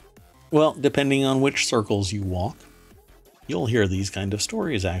 Well, depending on which circles you walk, you'll hear these kind of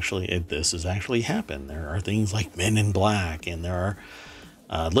stories. Actually, this has actually happened. There are things like Men in Black, and there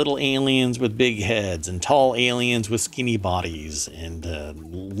are little aliens with big heads, and tall aliens with skinny bodies, and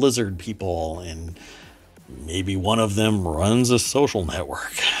lizard people, and maybe one of them runs a social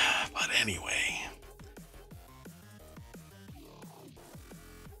network. But anyway,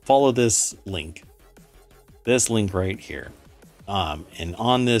 follow this link right here. And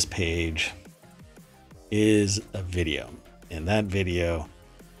on this page is a video, and that video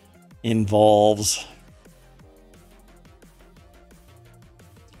involves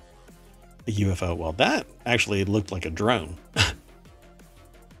a UFO. Well, that actually looked like a drone,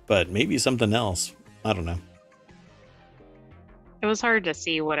 but maybe something else. I don't know. It was hard to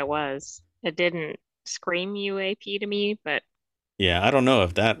see what it was. It didn't scream UAP to me, but yeah, I don't know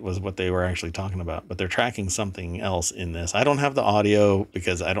if that was what they were actually talking about, but they're tracking something else in this. I don't have the audio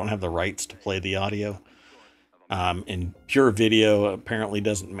because I don't have the rights to play the audio. And pure video apparently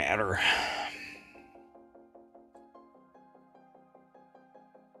doesn't matter.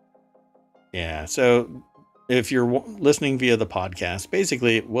 Yeah, so if you're listening via the podcast,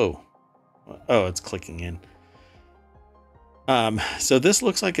 basically, whoa. Oh, it's clicking in. So this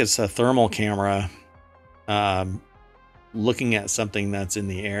looks like it's a thermal camera looking at something that's in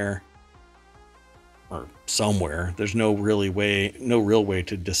the air or somewhere. There's no real way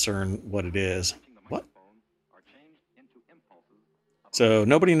to discern what it is. What? So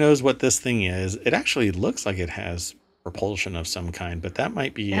nobody knows what this thing is. It actually looks like it has propulsion of some kind, but that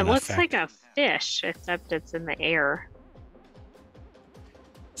might be It an looks like effect. a fish, except it's in the air.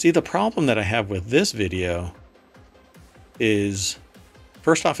 See, the problem that I have with this video is,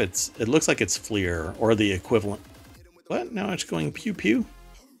 first off, it looks like it's FLIR or the equivalent. What? Now it's going pew pew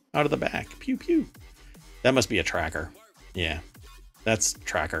out of the back. Pew pew. That must be a tracker. Yeah, that's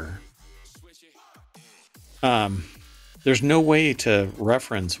tracker. There's no way to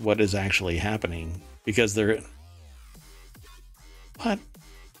reference what is actually happening because what?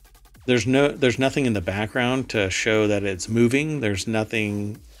 There's nothing in the background to show that it's moving. There's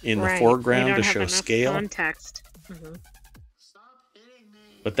nothing in the foreground to show scale. Context.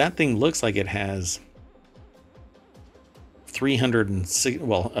 But that thing looks like it has 306,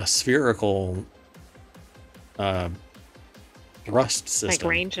 well, a spherical thrust system. Like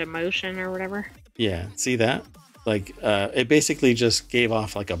range of motion or whatever. Yeah, see that? Like it basically just gave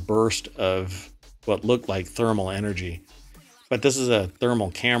off like a burst of what looked like thermal energy. But this is a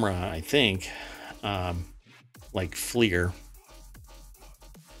thermal camera, I think, like FLIR.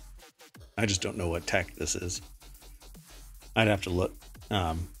 I just don't know what tech this is. I'd have to look.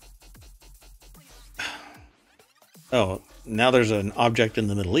 Oh, now there's an object in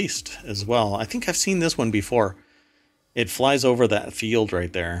the Middle East as well. I think I've seen this one before. It flies over that field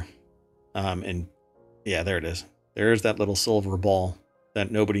right there. And yeah, there it is. There's that little silver ball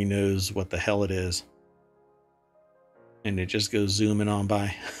that nobody knows what the hell it is. And it just goes zooming on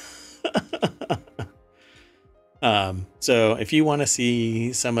by. So if you want to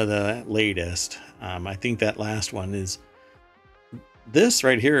see some of the latest, I think that last one is, this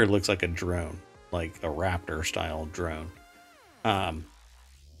right here looks like a drone, like a Raptor style drone.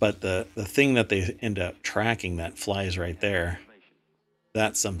 But the thing that they end up tracking that flies right there,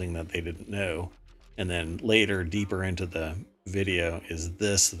 that's something that they didn't know. And then later, deeper into the video, is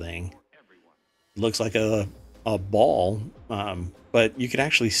this thing. It looks like a ball, but you could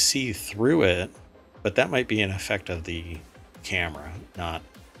actually see through it. But that might be an effect of the camera, not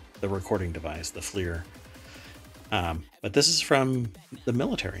the recording device, the FLIR. But this is from the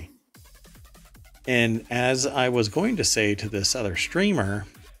military. And as I was going to say to this other streamer,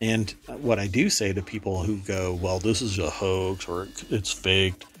 and what I do say to people who go, well, this is a hoax or it's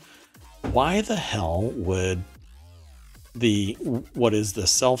faked, why the hell would what is the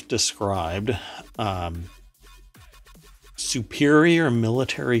self-described superior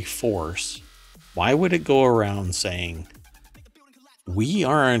military force, why would it go around saying we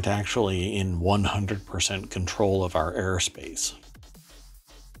aren't actually in 100% control of our airspace?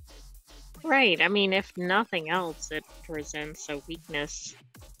 Right. I mean, if nothing else, it presents a weakness,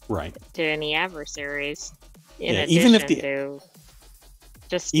 right, to any adversaries. Even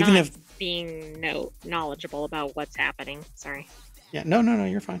if being knowledgeable about what's happening. Sorry. Yeah. No.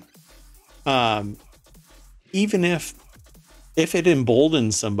 You're fine. Even if it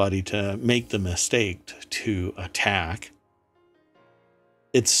emboldens somebody to make the mistake to attack,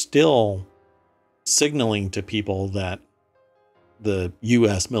 it's still signaling to people that the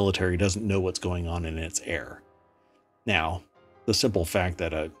U.S. military doesn't know what's going on in its air. Now, the simple fact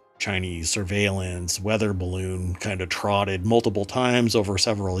that a Chinese surveillance weather balloon kind of trotted multiple times over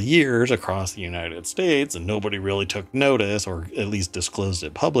several years across the United States and nobody really took notice or at least disclosed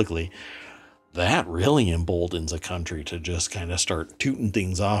it publicly, that really emboldens a country to just kind of start tooting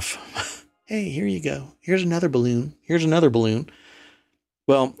things off. Hey, here you go. Here's another balloon. Here's another balloon.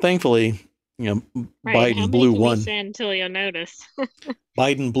 Well, thankfully, Right. Biden blew one. Until you notice.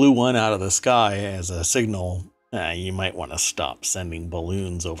 Biden blew one out of the sky as a signal. You might want to stop sending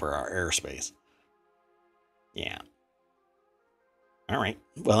balloons over our airspace. Yeah. All right.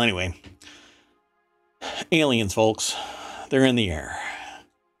 Well, anyway, aliens, folks, they're in the air.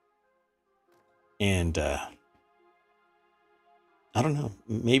 And I don't know,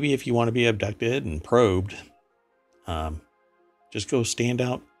 maybe if you want to be abducted and probed, just go stand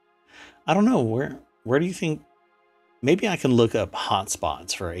out. I don't know, where do you think, maybe I can look up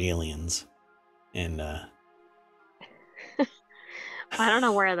hotspots for aliens and I don't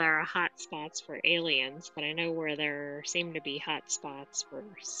know where there are hot spots for aliens, but I know where there seem to be hot spots for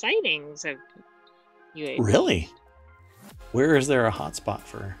sightings of UAPs. Really? Where is there a hotspot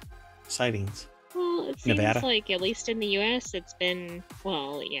for sightings? Well, it seems Nevada? like, at least in the US, it's been,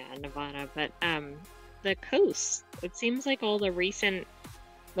 well, yeah, Nevada, but the coast. It seems like all the recent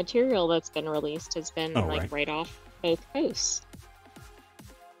material that's been released has been right off both coasts.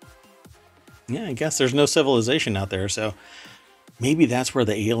 Yeah, I guess there's no civilization out there, so maybe that's where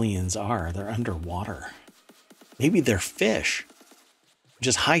the aliens are. They're underwater. Maybe they're fish.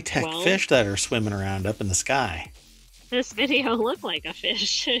 Just high-tech fish that are swimming around up in the sky. this video look like a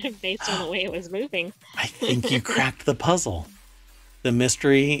fish based on the way it was moving? I think you cracked the puzzle. The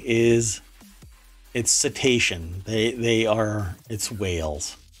mystery is it's cetacean. It's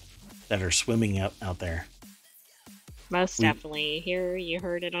whales that are swimming out there. Most definitely. Here you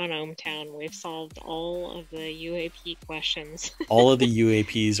heard it on ohmTown. We've solved all of the UAP questions. All of the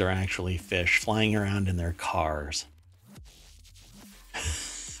UAPs are actually fish flying around in their cars.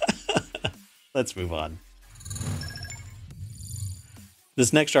 Let's move on.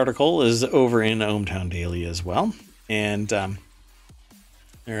 This next article is over in ohmTown Daily as well. And I'll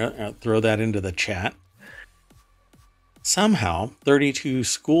throw that into the chat. Somehow, 32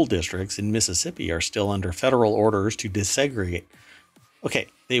 school districts in Mississippi are still under federal orders to desegregate. Okay,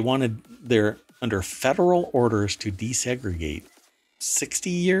 they're under federal orders to desegregate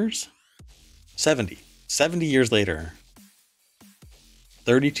 60 years? 70 years later.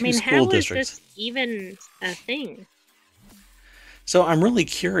 32 school districts. How is this even a thing? So I'm really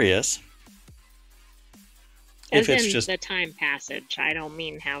curious if it's just the time passage. I don't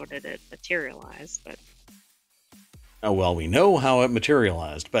mean how did it materialize, but oh, well, we know how it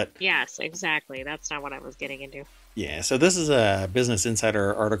materialized, but yes, exactly. That's not what I was getting into. Yeah, so this is a Business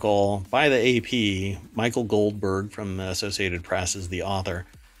Insider article by the AP. Michael Goldberg from the Associated Press is the author.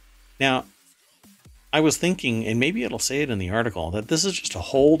 Now, I was thinking, and maybe it'll say it in the article, that this is just a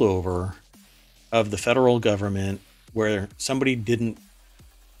holdover of the federal government where somebody didn't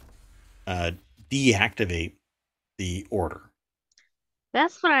deactivate the order.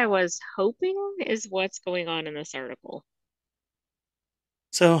 That's what I was hoping is what's going on in this article.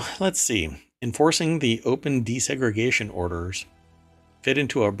 So let's see. Enforcing the open desegregation orders fit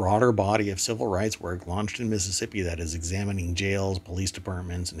into a broader body of civil rights work launched in Mississippi that is examining jails, police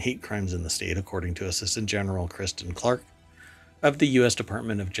departments, and hate crimes in the state, according to Assistant General Kristen Clark of the U.S.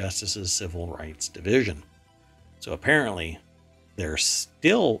 Department of Justice's Civil Rights Division. So apparently, they're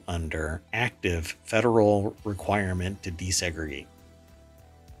still under active federal requirement to desegregate.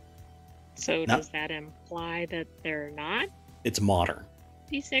 So does that imply that they're not? It's modern.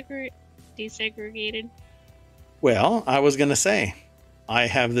 Desegregated? Well, I was going to say, I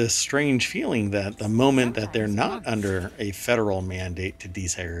have this strange feeling that the moment that they're not under a federal mandate to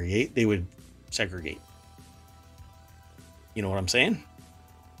desegregate, they would segregate. You know what I'm saying?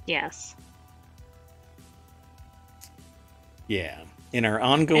 Yes. Yeah. In our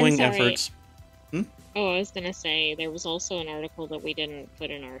ongoing efforts... Oh, I was going to say, there was also an article that we didn't put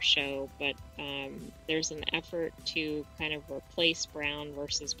in our show, but there's an effort to kind of replace Brown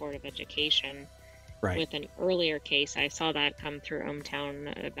versus Board of Education with an earlier case. I saw that come through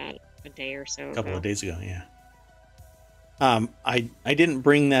ohmTown about a day or so ago. A couple of days ago, yeah. I didn't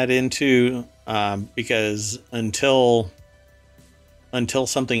bring that into because until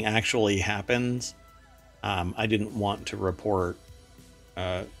something actually happens, I didn't want to report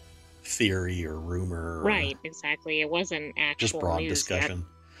theory or rumor. Right, exactly. It wasn't actual just broad news discussion.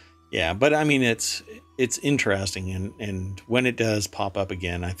 Yeah, but I mean, it's interesting, and when it does pop up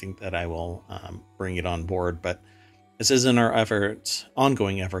again, I think that I will bring it on board. But this is in our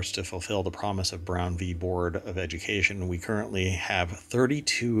ongoing efforts to fulfill the promise of Brown v. Board of Education. We currently have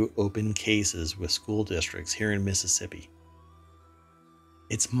 32 open cases with school districts here in Mississippi.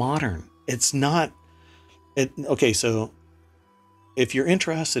 It's modern. It's not. Okay, so if you're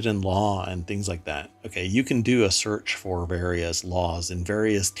interested in law and things like that, okay, you can do a search for various laws in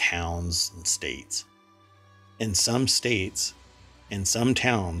various towns and states. And some states and some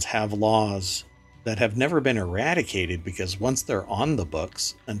towns have laws that have never been eradicated because once they're on the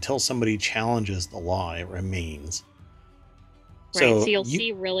books, until somebody challenges the law, it remains. Right, so you'll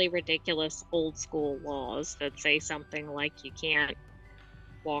see really ridiculous old school laws that say something like you can't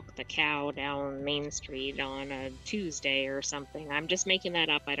walk the cow down Main Street on a Tuesday or something. I'm just making that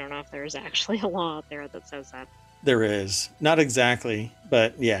up. I don't know if there's actually a law out there that says that. There is. Not exactly,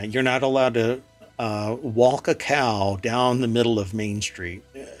 but yeah, you're not allowed to walk a cow down the middle of Main Street.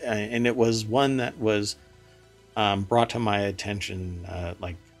 And it was one that was brought to my attention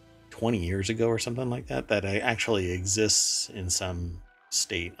like 20 years ago or something like that, that actually exists in some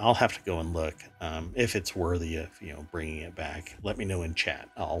state. I'll have to go and look if it's worthy of bringing it back. Let me know in chat.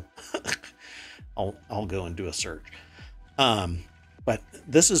 I'll go and do a search. But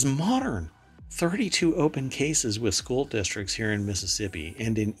this is modern. 32 open cases with school districts here in Mississippi,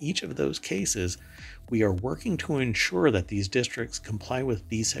 and in each of those cases, we are working to ensure that these districts comply with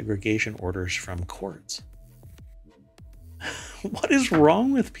desegregation orders from courts. What is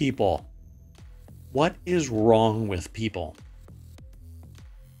wrong with people? What is wrong with people?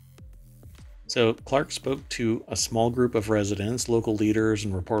 So Clark spoke to a small group of residents, local leaders,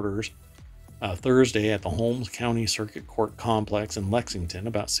 and reporters Thursday at the Holmes County Circuit Court Complex in Lexington,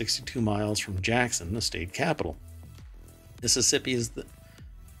 about 62 miles from Jackson, the state capital. Mississippi is the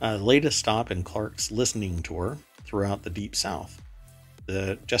latest stop in Clark's listening tour throughout the Deep South.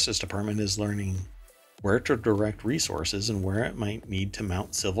 The Justice Department is learning where to direct resources and where it might need to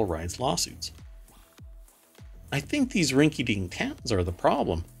mount civil rights lawsuits. I think these rinky-dink towns are the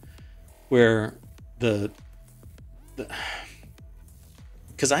problem, where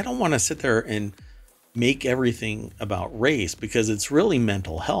because I don't want to sit there and make everything about race, because it's really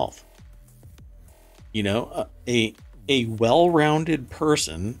mental health. You know, a well-rounded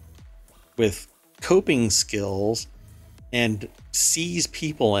person with coping skills and sees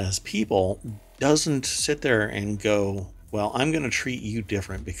people as people doesn't sit there and go, well, I'm going to treat you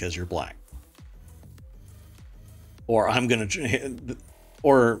different because you're black. Or I'm going to treat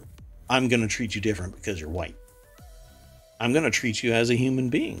you different because you're white. I'm going to treat you as a human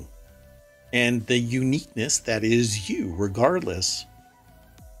being and the uniqueness that is you, regardless.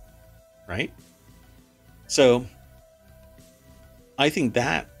 Right? So I think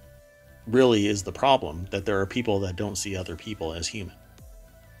that really is the problem, that there are people that don't see other people as human.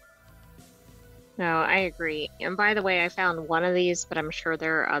 No, I agree. And by the way, I found one of these, but I'm sure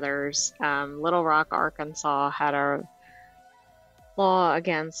there are others. Little Rock, Arkansas had a law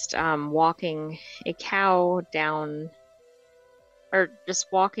against walking a cow down, or just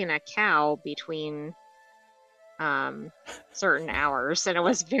walking a cow between certain hours. And it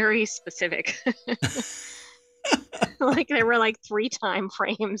was very specific. Like there were like 3 time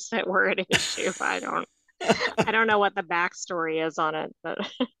frames that were at issue. I don't know what the backstory is on it, but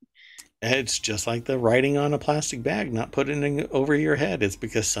it's just like the writing on a plastic bag, not putting it over your head. It's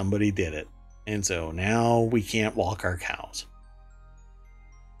because somebody did it. And so now we can't walk our cows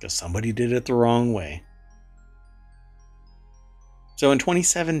because somebody did it the wrong way. So in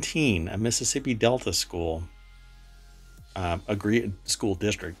 2017, a Mississippi Delta school school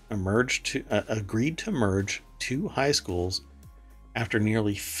district agreed to merge 2 high schools after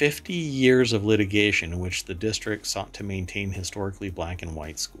nearly 50 years of litigation in which the district sought to maintain historically black and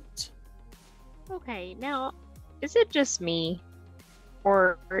white schools. Okay, now, is it just me?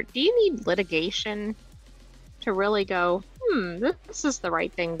 Or do you need litigation to really go, this is the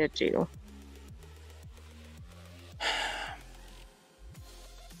right thing to do?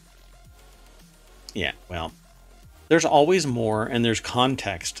 Yeah, well, there's always more, and there's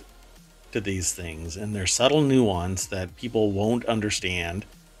context to these things, and there's subtle nuance that people won't understand.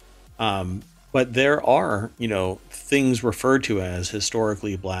 But there are, things referred to as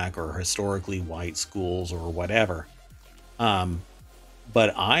historically black or historically white schools or whatever.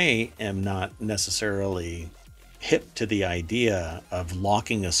 But I am not necessarily hip to the idea of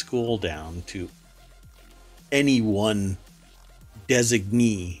locking a school down to any one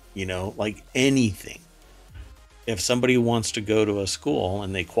designee, like anything. If somebody wants to go to a school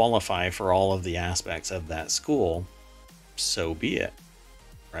and they qualify for all of the aspects of that school, so be it,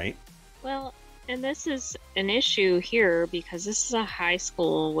 right? Well, and this is an issue here because this is a high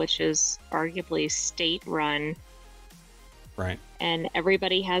school which is arguably state-run. Right. And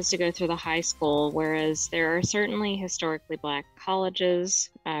everybody has to go through the high school, whereas there are certainly historically black colleges,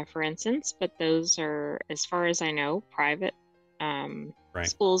 for instance, but those are, as far as I know, private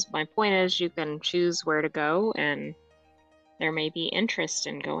schools. My point is you can choose where to go, and there may be interest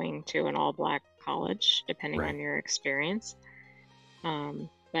in going to an all-black college, depending on your experience.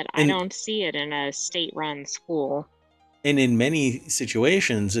 But I don't see it in a state-run school. And in many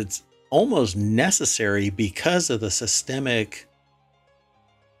situations, it's almost necessary because of the systemic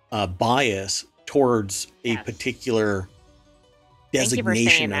bias towards a particular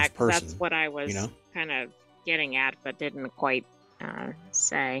designation of person. That's what I was kind of getting at, but didn't quite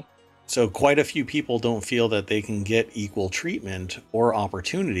say. So quite a few people don't feel that they can get equal treatment or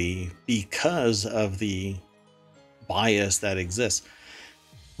opportunity because of the bias that exists.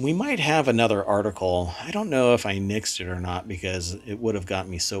 We might have another article. I don't know if I nixed it or not because it would have got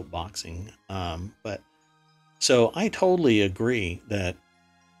me soapboxing. But so I totally agree that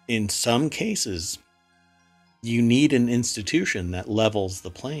in some cases, you need an institution that levels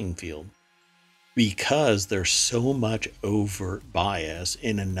the playing field because there's so much overt bias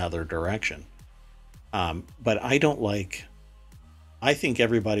in another direction. But I think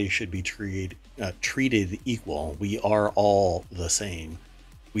everybody should be treated equal. We are all the same.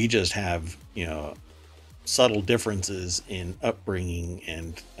 We just have, subtle differences in upbringing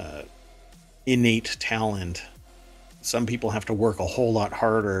and innate talent. Some people have to work a whole lot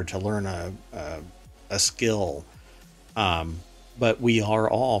harder to learn a skill. But we are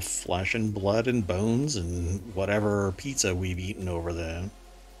all flesh and blood and bones and whatever pizza we've eaten over the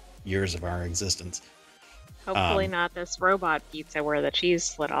years of our existence. Hopefully not this robot pizza where the cheese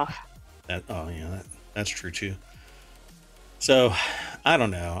slid off. That's true too. So, I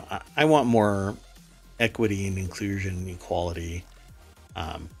don't know. I want more equity and inclusion and equality.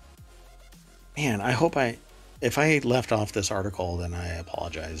 Man, if I left off this article, then I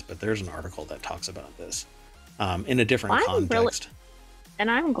apologize. But there's an article that talks about this in a different context. And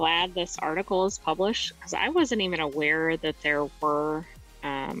I'm glad this article is published because I wasn't even aware that there were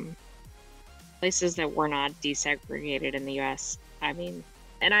places that were not desegregated in the U.S. I mean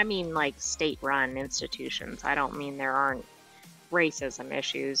like state-run institutions. I don't mean there aren't racism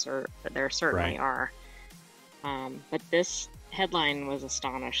issues, or but there certainly are. But this headline was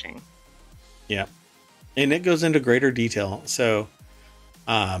astonishing. Yeah, and it goes into greater detail. So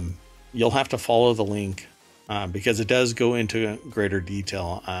you'll have to follow the link because it does go into greater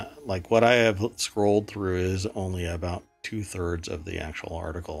detail. Like what I have scrolled through is only about 2/3 of the actual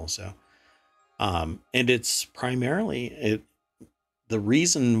article. So, and it's primarily the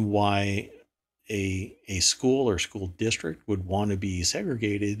reason why a school or school district would want to be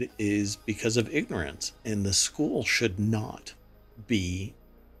segregated is because of ignorance, and the school should not be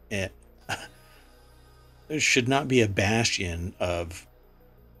a bastion of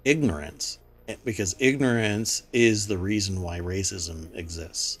ignorance, because ignorance is the reason why racism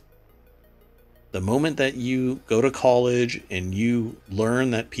exists. The moment that you go to college and you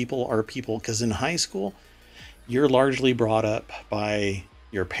learn that people are people, because in high school you're largely brought up by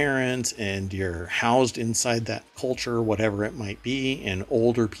your parents and you're housed inside that culture, whatever it might be, and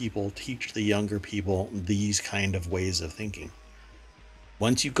older people teach the younger people these kind of ways of thinking.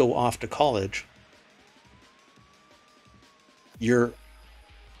 Once you go off to college, your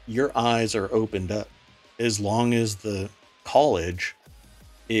eyes are opened up, as long as the college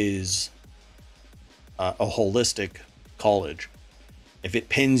is a holistic college. If it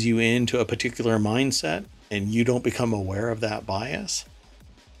pins you into a particular mindset and you don't become aware of that bias,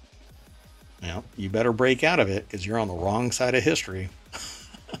 you better break out of it, because you're on the wrong side of history.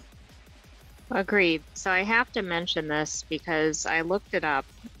 Agreed. So I have to mention this because I looked it up.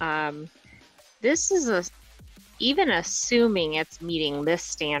 This is even assuming it's meeting this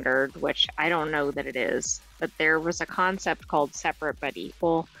standard, which I don't know that it is, but there was a concept called separate but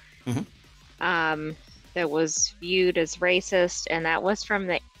equal that was viewed as racist, and that was from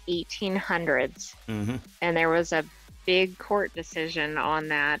the 1800s. And there was a big court decision on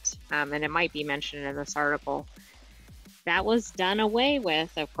that, and it might be mentioned in this article. That was done away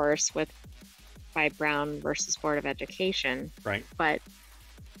with, of course, by Brown versus Board of Education. Right. But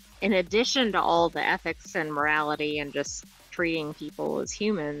in addition to all the ethics and morality and just treating people as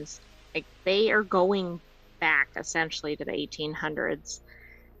humans, like, they are going back essentially to the 1800s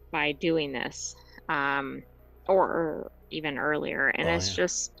by doing this, or even earlier. And it's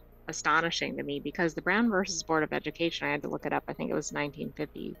just astonishing to me, because the Brown versus Board of Education, I had to look it up, I think it was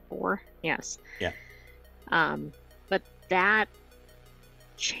 1954. Yes. Yeah. But that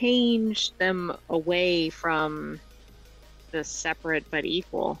changed them away from the separate but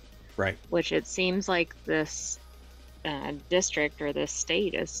equal, right? Which it seems like this district or this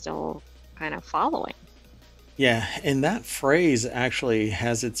state is still kind of following. Yeah, and that phrase actually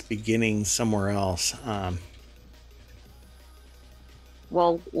has its beginning somewhere else.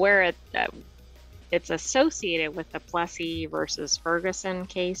 Well, where it's associated with the Plessy versus Ferguson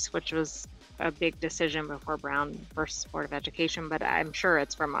case, which was a big decision before Brown versus Board of Education, but I'm sure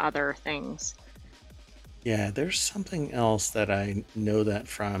it's from other things. Yeah, there's something else that I know that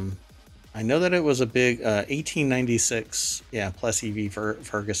from. I know that it was a big 1896, Plessy v.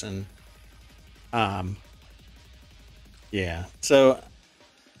 Ferguson. Yeah, so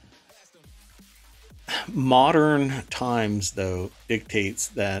modern times, though, dictates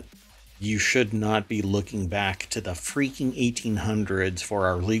that you should not be looking back to the freaking 1800s for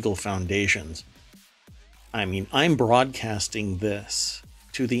our legal foundations. I mean, I'm broadcasting this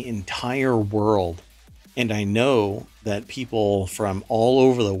to the entire world, and I know that people from all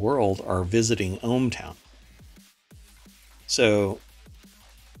over the world are visiting ohmTown. So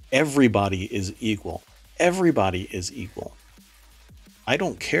everybody is equal. Everybody is equal. I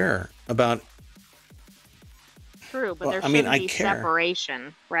don't care about... True, but there shouldn't be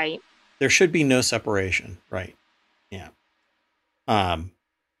separation, right? There should be no separation, right? Yeah.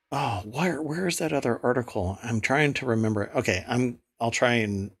 Where is that other article? I'm trying to remember. Okay, I'll try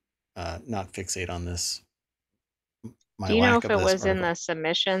and not fixate on this. Do you know if it was in the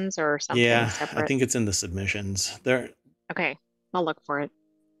submissions or something separate? I think it's in the submissions. There. Okay, I'll look for it.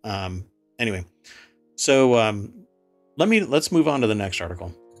 Anyway, so let's move on to the next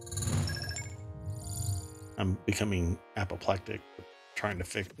article. I'm becoming apoplectic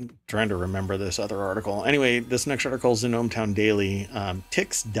trying to remember this other article. Anyway, this next article is in ohmTown Daily.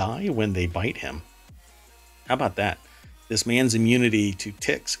 Ticks die when they bite him. How about that? This man's immunity to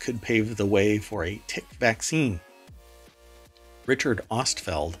ticks could pave the way for a tick vaccine. Richard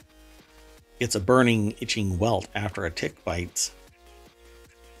Ostfeld gets a burning, itching welt after a tick bites,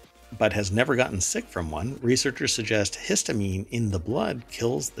 but has never gotten sick from one. Researchers suggest histamine in the blood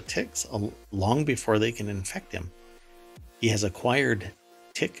kills the ticks long before they can infect him. He has acquired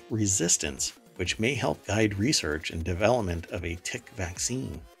tick resistance, which may help guide research and development of a tick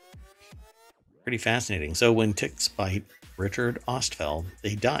vaccine. Pretty fascinating. So when ticks bite Richard Ostfeld,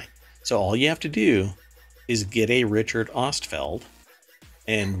 they die. So all you have to do is get a Richard Ostfeld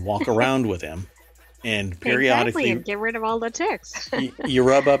and walk around with him, and periodically exactly, and get rid of all the ticks. you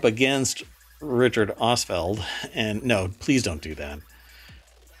rub up against Richard Ostfeld, and no, please don't do that.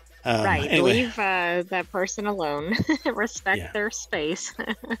 Right, anyway. Leave that person alone. Respect their space.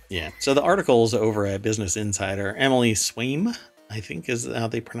 Yeah. So the article's over at Business Insider. Emily Swaim, I think is how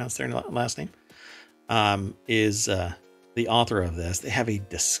they pronounce their last name, is the author of this. They have a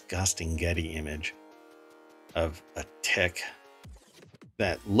disgusting Getty image of a tick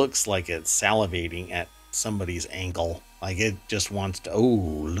that looks like it's salivating at somebody's ankle. Like it just wants to, oh,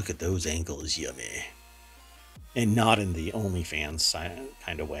 look at those ankles, yummy. And not in the OnlyFans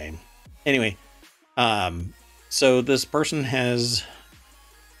kind of way. Anyway, so this person has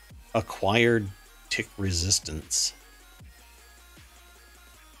acquired tick resistance.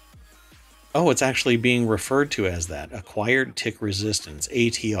 Oh, it's actually being referred to as that. Acquired tick resistance,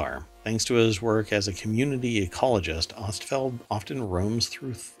 ATR. Thanks to his work as a community ecologist, Ostfeld often roams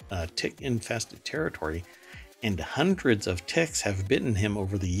through tick-infested territory, and hundreds of ticks have bitten him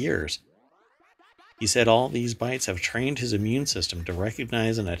over the years. He said all these bites have trained his immune system to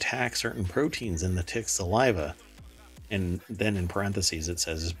recognize and attack certain proteins in the tick's saliva. And then in parentheses it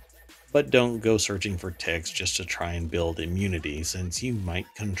says, but don't go searching for ticks just to try and build immunity, since you might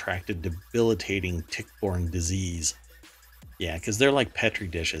contract a debilitating tick-borne disease. Yeah, because they're like Petri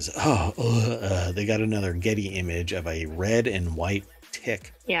dishes. They got another Getty image of a red and white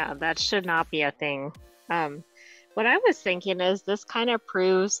tick. Yeah, that should not be a thing. What I was thinking is this kind of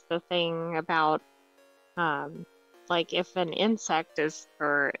proves the thing about like if an insect is,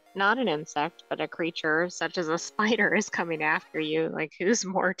 or not an insect, but a creature such as a spider is coming after you, like who's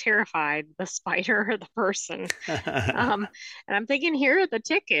more terrified, the spider or the person? And I'm thinking here the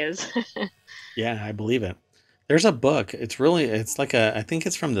tick is. Yeah, I believe it. There's a book. It's like I think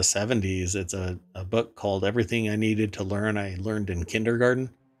it's from the 70s. It's a book called Everything I Needed to Learn I Learned in Kindergarten.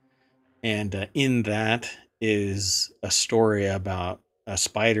 And in that is a story about a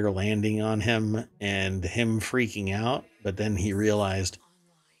spider landing on him and him freaking out. But then he realized,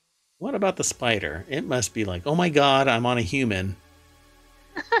 what about the spider? It must be like, oh my God, I'm on a human.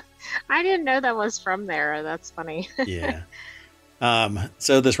 I didn't know that was from there. That's funny. Yeah.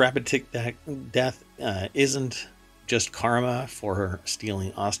 So this rapid tick death isn't just karma for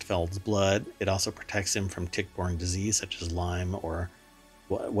stealing Ostfeld's blood. It also protects him from tick-borne disease such as Lyme or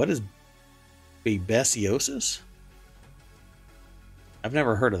what is babesiosis? I've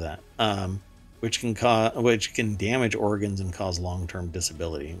never heard of that. Which can damage organs and cause long-term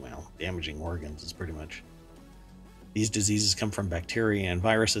disability. Well, damaging organs is pretty much. These diseases come from bacteria and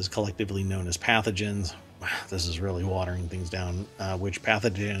viruses, collectively known as pathogens. This is really watering things down. Which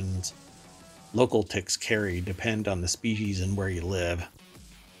pathogens local ticks carry depend on the species and where you live.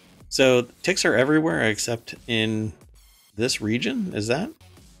 So ticks are everywhere except in this region. Is that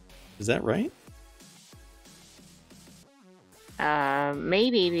right?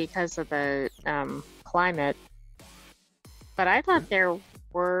 Maybe because of the climate. But I thought there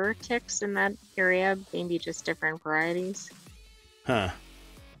were ticks in that area, maybe just different varieties. Huh.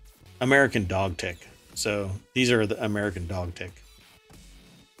 American dog tick. So these are the American dog tick.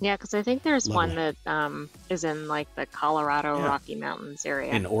 Yeah, because I think there's one that is in like the Colorado Rocky Mountains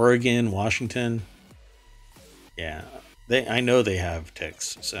area. In Oregon, Washington. Yeah, I know they have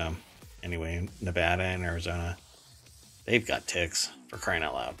ticks. So anyway, Nevada and Arizona, they've got ticks, for crying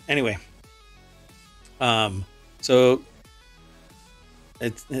out loud. Anyway, so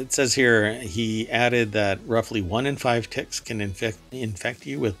it says here he added that roughly 1 in 5 ticks can infect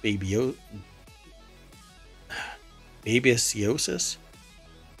you with babesiosis,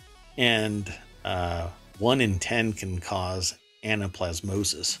 and 1 in 10 can cause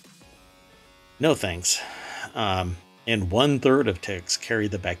anaplasmosis. No thanks. And 1/3 of ticks carry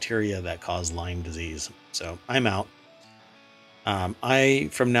the bacteria that cause Lyme disease. So I'm out.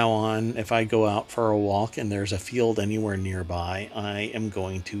 From now on, if I go out for a walk and there's a field anywhere nearby, I am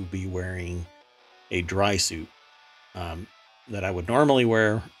going to be wearing a dry suit. that I would normally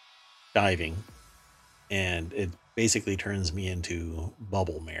wear diving, and it basically turns me into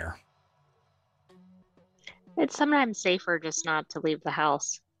bubble mare. It's sometimes safer just not to leave the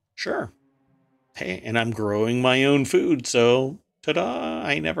house. Sure. Hey, and I'm growing my own food, so ta-da,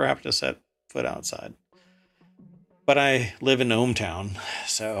 I never have to set foot outside. But I live in ohmTown,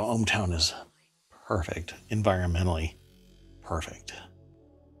 so ohmTown is perfect, environmentally perfect.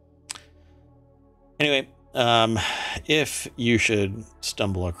 Anyway, if you should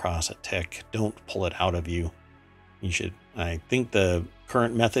stumble across a tick, don't pull it out of you. You should, I think the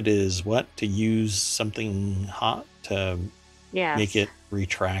current method is what? To use something hot to make it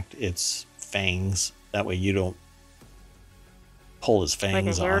retract its fangs. That way you don't pull his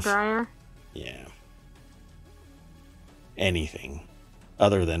fangs off. Like a hairdryer? Yeah. Anything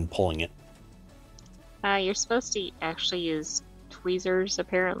other than pulling it. You're supposed to actually use tweezers,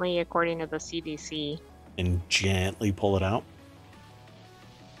 apparently, according to the CDC. And gently pull it out?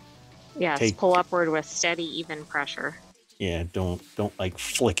 Yes, pull upward with steady, even pressure. Yeah, don't like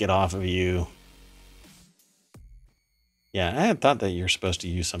flick it off of you. Yeah, I had thought that you're supposed to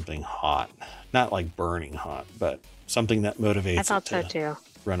use something hot. Not like burning hot, but something that motivates it to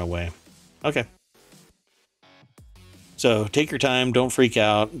run away. Okay. So take your time, don't freak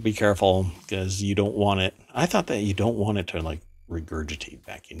out, be careful, because you don't want it. I thought that you don't want it to like regurgitate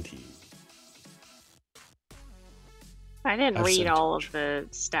back into you. I didn't read all of the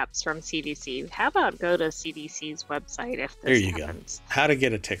steps from CDC. How about go to CDC's website if this happens? Go. How to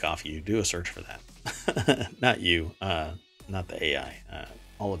get a tick off you. Do a search for that. Not you, not the AI,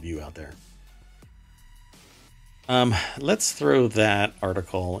 all of you out there. Let's throw that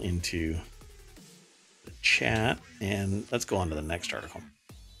article into the chat and let's go on to the next article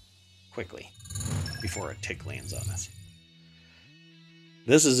quickly before a tick lands on us.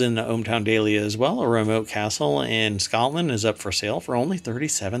 This is in the ohmTown Daily as well. A remote castle in Scotland is up for sale for only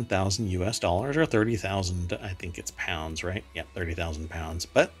 $37,000 US or 30,000, I think it's pounds, right? Yeah, 30,000 pounds.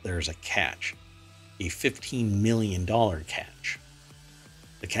 But there's a catch, a $15 million catch.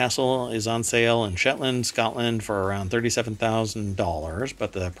 The castle is on sale in Shetland, Scotland for around $37,000,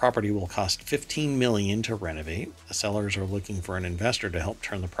 but the property will cost $15 million to renovate. The sellers are looking for an investor to help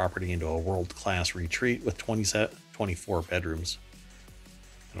turn the property into a world-class retreat with 24 bedrooms.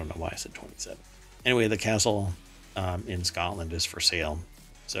 I don't know why I said 27. Anyway, the castle in Scotland is for sale.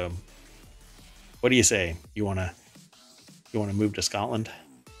 So, what do you say? You wanna move to Scotland?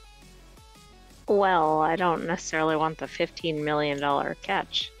 Well, I don't necessarily want the $15 million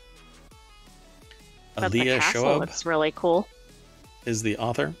catch. But the castle looks really cool. Is the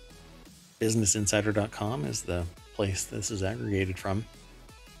author. BusinessInsider.com is the place this is aggregated from.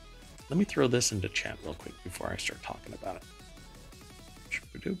 Let me throw this into chat real quick before I start talking about it.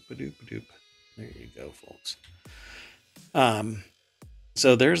 There you go, folks.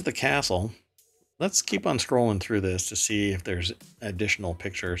 So there's the castle. Let's keep on scrolling through this to see if there's additional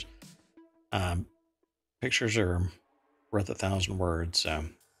pictures. Pictures are worth 1,000 words. I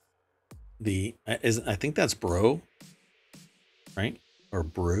think that's Bro, right? Or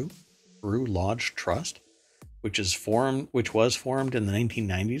Brew Lodge Trust, which was formed in the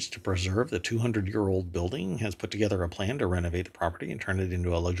 1990s to preserve the 200-year-old building, has put together a plan to renovate the property and turn it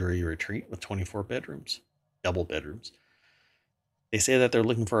into a luxury retreat with 24 bedrooms, double bedrooms. They say that they're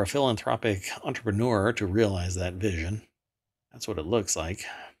looking for a philanthropic entrepreneur to realize that vision. That's what it looks like.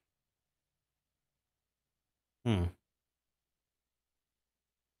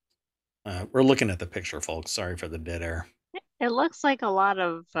 We're looking at the picture, folks. Sorry for the dead air. It looks like a lot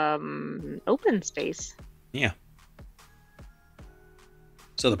of open space. Yeah.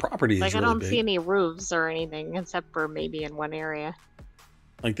 So the property is really big. I don't see any roofs or anything except for maybe in one area.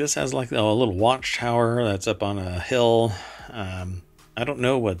 Like this has like a little watchtower that's up on a hill. I don't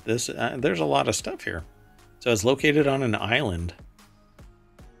know what this. There's a lot of stuff here. So it's located on an island.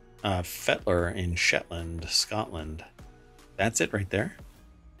 Fetlar in Shetland, Scotland. That's it right there.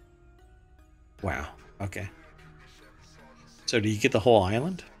 Wow. Okay. So do you get the whole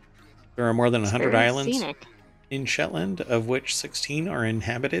island? There are more than 100 islands in Shetland, of which 16 are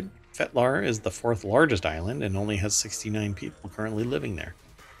inhabited. Fetlar is the 4th largest island and only has 69 people currently living there.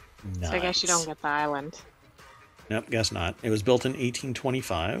 Nice. So I guess you don't get the island. Nope, guess not. It was built in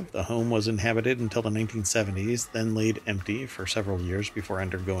 1825. The home was inhabited until the 1970s, then laid empty for several years before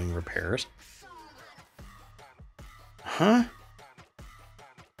undergoing repairs. Huh?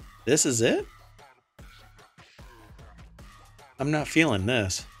 This is it? I'm not feeling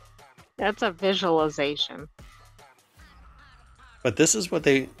this. That's a visualization. But this is what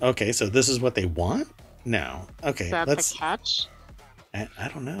they... Okay, so this is what they want? No. Okay, that's a catch? I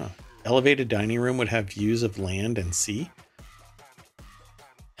don't know. Elevated dining room would have views of land and sea.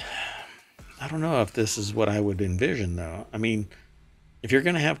 I don't know if this is what I would envision, though. I mean, if you're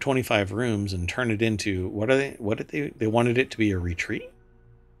going to have 25 rooms and turn it into what did they wanted it to be a retreat?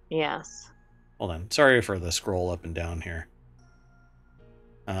 Yes. Hold on. Sorry for the scroll up and down here.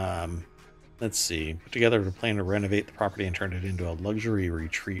 Let's see. Put together a plan to renovate the property and turn it into a luxury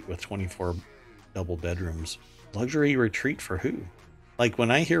retreat with 24 double bedrooms. Luxury retreat for who? Like,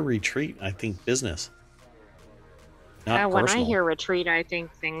 when I hear retreat, I think business, not When I personal. hear retreat, I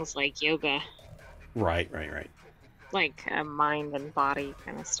think things like yoga, Right. like mind and body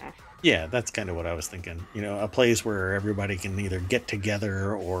kind of stuff. Yeah, that's kind of what I was thinking. You know, a place where everybody can either get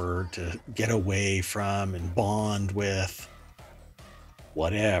together or to get away from and bond with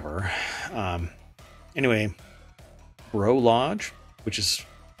whatever. Anyway, Bro Lodge, which is,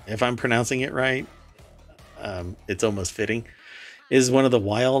 if I'm pronouncing it right, it's almost fitting, is one of the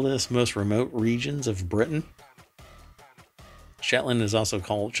wildest, most remote regions of Britain. Shetland is also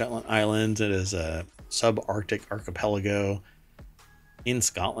called Shetland Islands. It is a subarctic archipelago in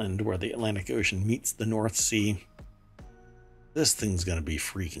Scotland where the Atlantic Ocean meets the North Sea. This thing's going to be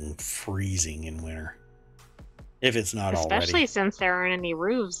freaking freezing in winter, if it's not already. Especially since there aren't any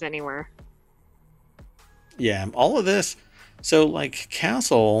roofs anywhere. Yeah, all of this. So, like,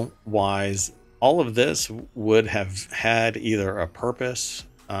 castle wise, all of this would have had either a purpose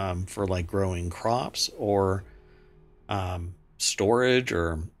for like growing crops or storage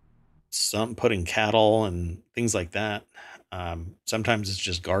or some putting cattle and things like that. Sometimes it's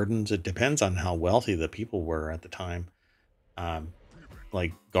just gardens. It depends on how wealthy the people were at the time.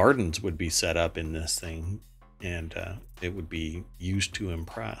 Like, gardens would be set up in this thing, and it would be used to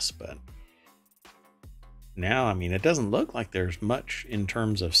impress. But now, I mean, it doesn't look like there's much in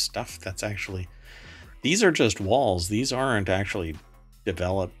terms of stuff that's actually. These are just walls. These aren't actually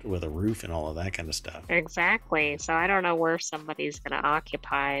developed with a roof and all of that kind of stuff. Exactly. So I don't know where somebody's going to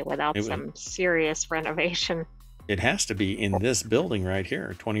occupy without some serious renovation. It has to be in this building right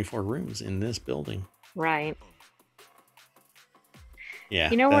here. 24 rooms in this building. Right. Yeah.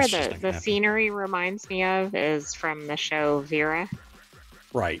 You know where the scenery reminds me of is from the show Vera.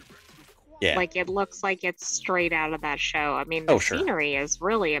 Right. Yeah. Like, it looks like it's straight out of that show. I mean, the scenery is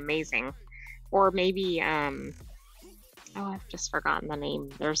really amazing. Or maybe, I've just forgotten the name.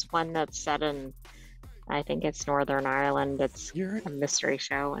 There's one that's set in, I think it's Northern Ireland. It's a mystery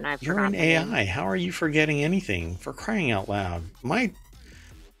show, and I've forgotten. You're an AI. How are you forgetting anything? For crying out loud. My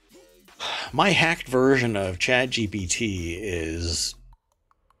hacked version of ChatGPT is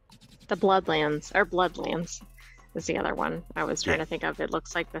the Bloodlands is the other one I was trying to think of. It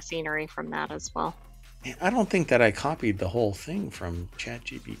looks like the scenery from that as well. I don't think that I copied the whole thing from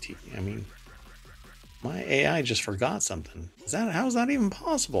ChatGPT. I mean, my AI just forgot something. How is that even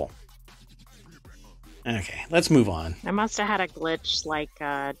possible? Okay, let's move on. I must have had a glitch like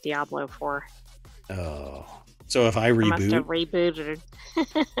Diablo 4. Oh, so if I reboot, I must have rebooted.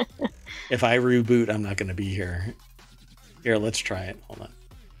 If I reboot, I'm not going to be here. Here, let's try it. Hold on.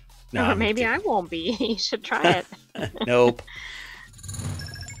 No, or maybe I won't be. You should try it. Nope.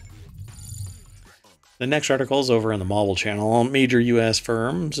 The next article is over on the Marvel Channel. Major U.S.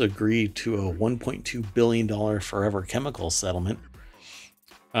 firms agreed to a $1.2 billion forever chemical settlement.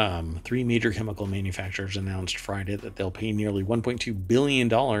 3 major chemical manufacturers announced Friday that they'll pay nearly $1.2 billion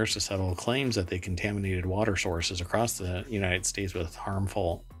to settle claims that they contaminated water sources across the United States with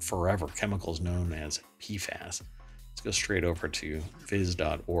harmful forever chemicals known as PFAS. Let's go straight over to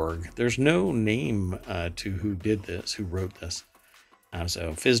phys.org. There's no name to who did this, who wrote this.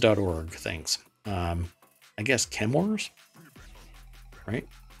 So phys.org, thanks. I guess Chemours, right?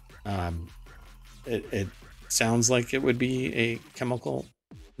 It sounds like it would be a chemical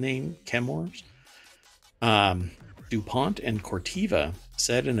name, Chemours. DuPont and Corteva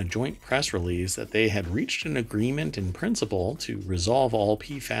said in a joint press release that they had reached an agreement in principle to resolve all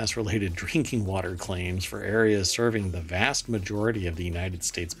PFAS-related drinking water claims for areas serving the vast majority of the United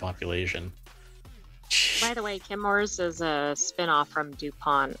States population. By the way, Chemours is a spinoff from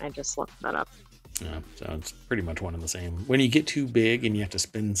DuPont. I just looked that up. Yeah, so it's pretty much one and the same. When you get too big and you have to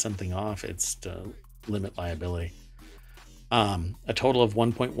spin something off, it's to limit liability. A total of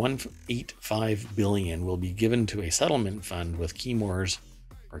 $1.185 billion will be given to a settlement fund with Chemours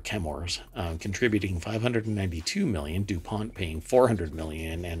contributing $592 million, DuPont paying $400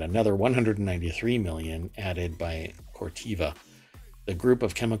 million, and another $193 million added by Corteva. The group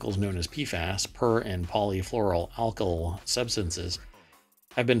of chemicals known as PFAS, per and polyfluoroalkyl substances,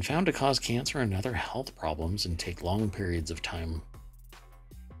 have been found to cause cancer and other health problems and take long periods of time.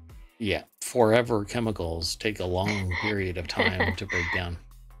 Yeah, forever chemicals take a long period of time to break down.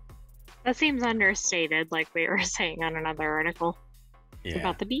 That seems understated, like we were saying on another article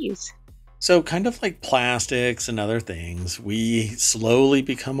about the bees. So, kind of like plastics and other things, we slowly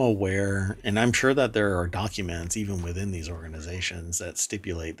become aware, and I'm sure that there are documents even within these organizations that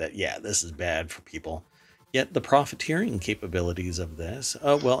stipulate that, yeah, this is bad for people. Yet the profiteering capabilities of this,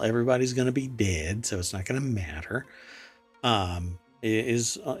 oh, well, everybody's going to be dead, so it's not going to matter.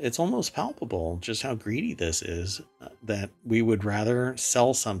 It's almost palpable just how greedy this is, that we would rather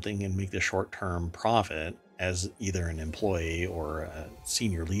sell something and make the short-term profit as either an employee or a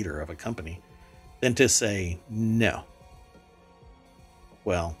senior leader of a company than to say no.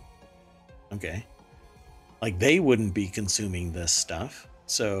 Well, okay, like they wouldn't be consuming this stuff,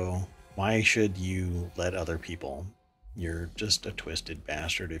 so why should you let other people? You're just a twisted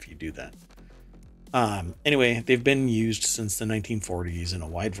bastard if you do that. Anyway, they've been used since the 1940s in a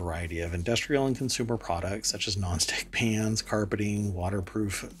wide variety of industrial and consumer products such as nonstick pans, carpeting,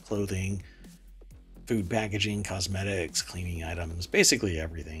 waterproof clothing, food packaging, cosmetics, cleaning items, basically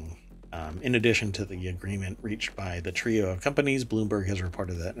everything. In addition to the agreement reached by the trio of companies, Bloomberg has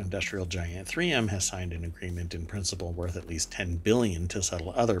reported that industrial giant 3M has signed an agreement in principle worth at least $10 billion to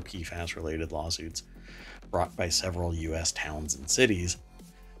settle other PFAS-related lawsuits brought by several U.S. towns and cities.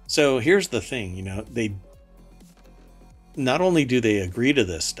 So here's the thing, they not only do they agree to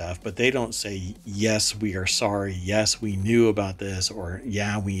this stuff, but they don't say, yes, we are sorry. Yes, we knew about this, or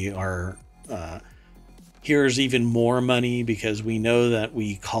yeah, we are, here's even more money because we know that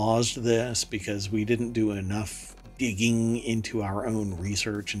we caused this because we didn't do enough digging into our own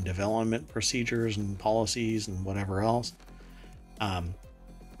research and development procedures and policies and whatever else.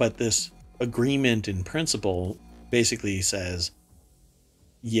 But this agreement in principle basically says,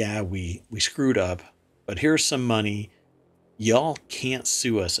 yeah, we screwed up, but here's some money. Y'all can't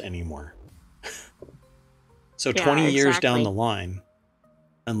sue us anymore. So Yeah, 20 years down exactly. the line,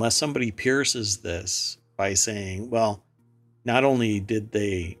 unless somebody pierces this by saying, well, not only did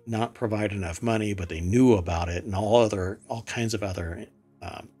they not provide enough money, but they knew about it and all kinds of other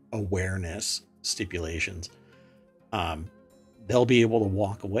awareness stipulations, they'll be able to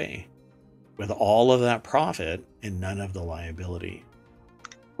walk away with all of that profit and none of the liability.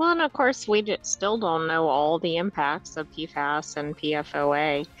 Well, and of course, we still don't know all the impacts of PFAS and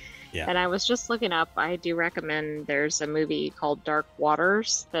PFOA. Yeah. And I was just looking up, I do recommend there's a movie called Dark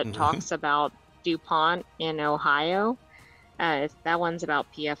Waters that talks about DuPont in Ohio. That one's about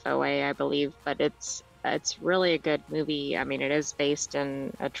PFOA, I believe, but it's really a good movie. I mean, it is based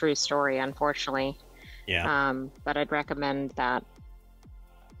in a true story, unfortunately. Yeah. But I'd recommend that.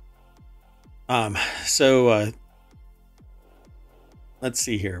 Let's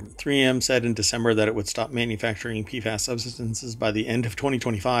see here. 3M said in December that it would stop manufacturing PFAS substances by the end of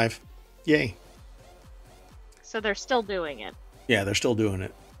 2025. Yay. So they're still doing it. Yeah, they're still doing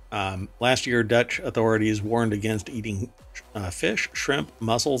it. Last year, Dutch authorities warned against eating fish, shrimp,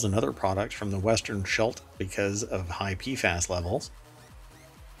 mussels, and other products from the Western Scheldt because of high PFAS levels.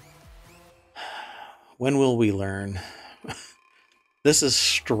 When will we learn? This is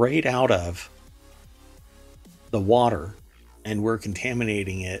straight out of the water, and we're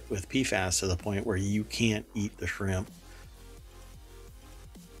contaminating it with PFAS to the point where you can't eat the shrimp.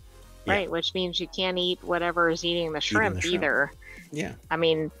 Right, which means you can't eat whatever is eating the shrimp either. Yeah. I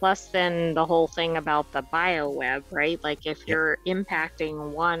mean, plus then the whole thing about the bioweb, right? Like if you're impacting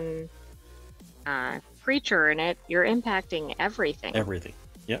one creature in it, you're impacting everything. Everything.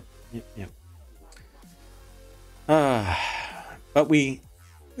 Yep. But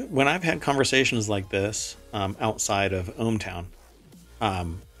when I've had conversations like this outside of ohmTown,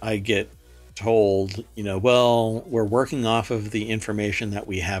 I get told, well, we're working off of the information that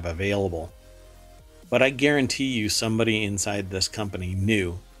we have available. But I guarantee you somebody inside this company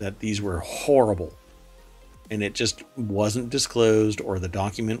knew that these were horrible and it just wasn't disclosed, or the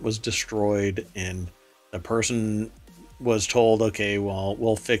document was destroyed and the person was told, okay, well,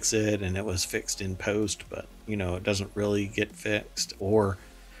 we'll fix it, and it was fixed in post, but it doesn't really get fixed, or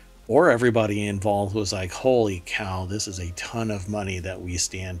everybody involved was like, holy cow, this is a ton of money that we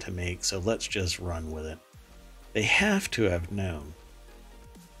stand to make, so let's just run with it. They have to have known.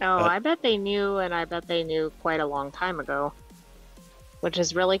 Oh, I bet they knew, and I bet they knew quite a long time ago, which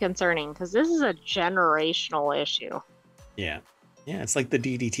is really concerning because this is a generational issue. Yeah, it's like the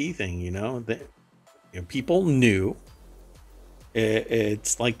DDT thing, people knew.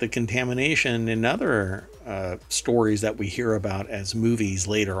 It's like the contamination in other stories that we hear about as movies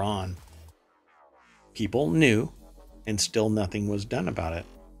later on. People knew, and still nothing was done about it.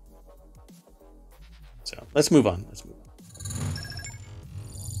 So let's move on.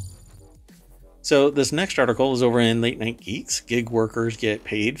 So this next article is over in Late Night Geeks. Gig workers get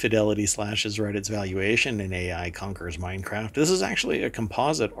paid, Fidelity slashes Reddit's valuation, and AI conquers Minecraft. This is actually a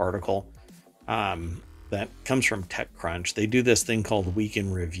composite article that comes from TechCrunch. They do this thing called Week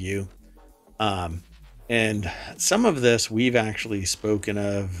in Review. And some of this we've actually spoken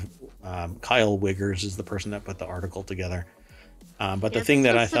of. Kyle Wiggers is the person that put the article together. But the thing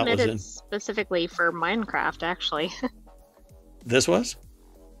that I thought was specifically for Minecraft, actually. This was?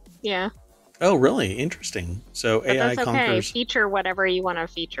 Yeah. Oh, really? Interesting. So but AI that's okay. conquers. Feature whatever you want to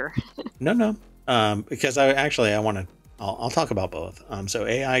feature. No. Because I'll talk about both. So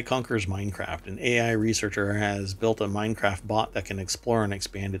AI conquers Minecraft. An AI researcher has built a Minecraft bot that can explore and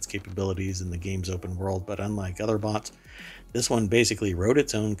expand its capabilities in the game's open world. But unlike other bots, this one basically wrote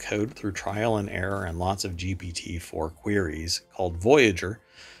its own code through trial and error and lots of GPT-4 queries. Called Voyager,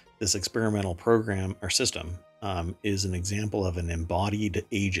 this experimental program or system is an example of an embodied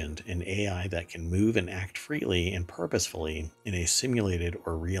agent, an AI that can move and act freely and purposefully in a simulated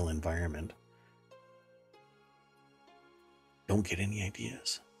or real environment. Don't get any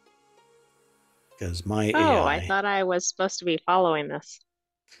ideas. Because my AI... I thought I was supposed to be following this.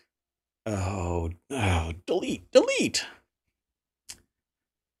 Oh, delete.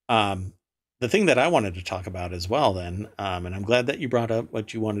 The thing that I wanted to talk about as well then, and I'm glad that you brought up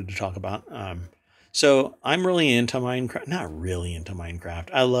what you wanted to talk about. So I'm really into Minecraft, not really into Minecraft.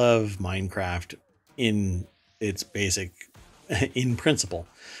 I love Minecraft in its basic, in principle.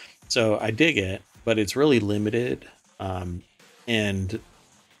 So I dig it, but it's really limited. And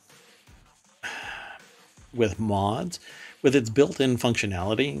with mods, with its built-in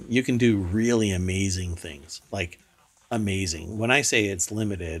functionality, you can do really amazing things. Like amazing. When I say it's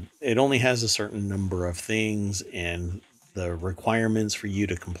limited, it only has a certain number of things and the requirements for you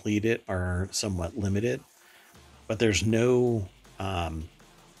to complete it are somewhat limited, but there's no,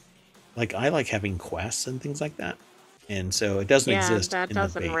 like I like having quests and things like that. And so it doesn't exist. That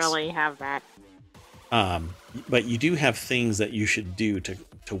doesn't really have that. But you do have things that you should do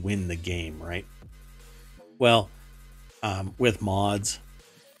to win the game, right? Well, with mods,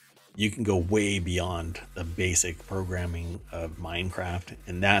 you can go way beyond the basic programming of Minecraft.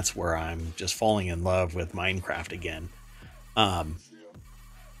 And that's where I'm just falling in love with Minecraft again.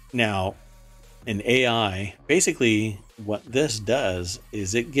 Now, an AI, basically what this does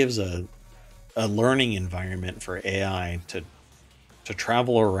is it gives a learning environment for AI to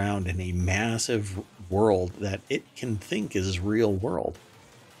travel around in a massive world that it can think is real world.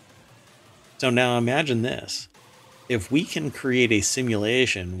 So now imagine this. If we can create a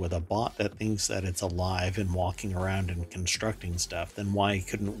simulation with a bot that thinks that it's alive and walking around and constructing stuff, then why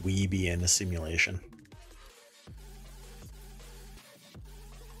couldn't we be in a simulation?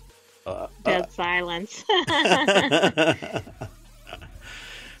 Dead silence.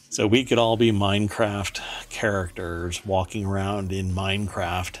 So we could all be Minecraft characters walking around in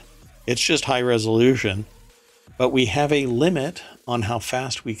Minecraft. It's just high resolution, but we have a limit on how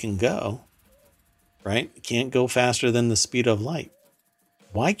fast we can go, right? Can't go faster than the speed of light.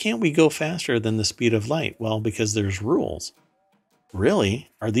 Why can't we go faster than the speed of light? Well, because there's rules. Really?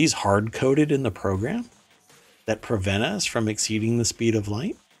 Are these hard-coded in the program that prevent us from exceeding the speed of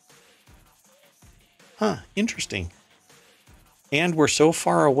light? Huh, interesting. And we're so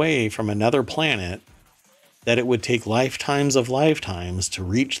far away from another planet that it would take lifetimes of lifetimes to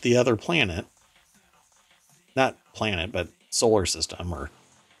reach the other planet. Not planet, but solar system or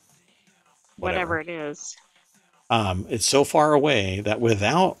whatever it is. It's so far away that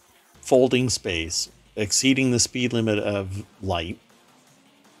without folding space, exceeding the speed limit of light,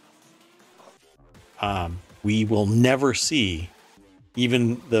 we will never see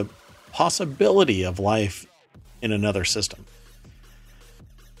even the possibility of life in another system.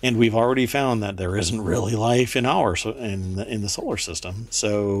 And we've already found that there isn't really life in in the solar system.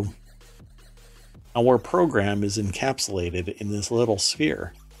 So our program is encapsulated in this little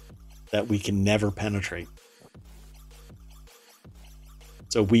sphere that we can never penetrate.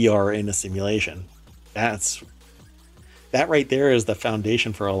 So we are in a simulation. That right there is the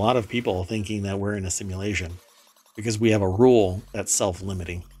foundation for a lot of people thinking that we're in a simulation, because we have a rule that's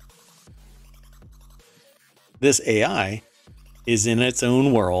self-limiting. This AI is in its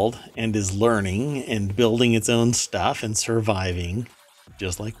own world and is learning and building its own stuff and surviving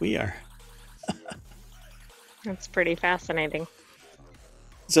just like we are. That's pretty fascinating.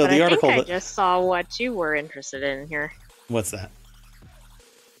 So the article I just saw what you were interested in here. What's that?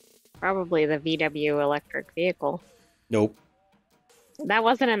 Probably the VW electric vehicle. Nope. That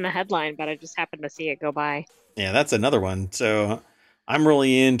wasn't in the headline, but I just happened to see it go by. Yeah, that's another one. So I'm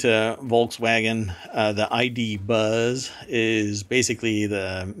really into Volkswagen. The ID Buzz is basically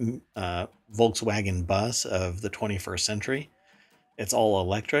the Volkswagen bus of the 21st century. It's all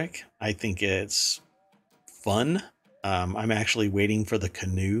electric. I think it's fun. I'm actually waiting for the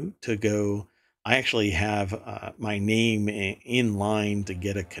Canoo to go I actually have my name in line to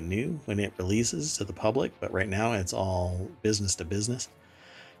get a Canoo when it releases to the public, but right now it's all business to business.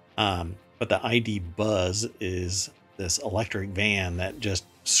 But the ID Buzz is this electric van that just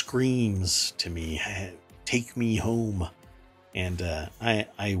screams to me, take me home. And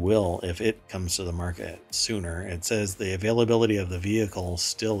I will if it comes to the market sooner. It says the availability of the vehicle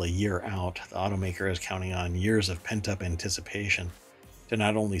still a year out. The automaker is counting on years of pent-up anticipation to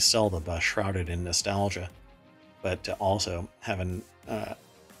not only sell the bus shrouded in nostalgia, but to also have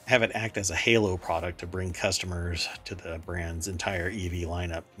it act as a halo product to bring customers to the brand's entire EV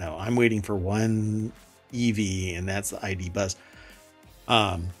lineup. Now, I'm waiting for one EV, and that's the ID Buzz.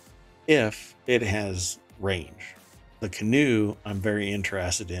 If it has range. The Canoo, I'm very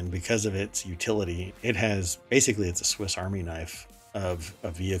interested in because of its utility. It has basically it's a Swiss Army knife of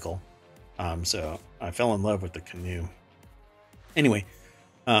a vehicle. So I fell in love with the Canoo. Anyway,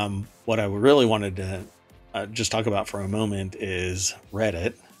 what I really wanted to just talk about for a moment is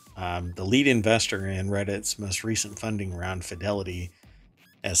Reddit. The lead investor in Reddit's most recent funding round, Fidelity,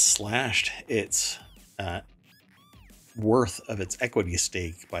 has slashed its worth of its equity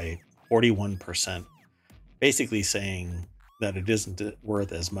stake by 41%, basically saying that it isn't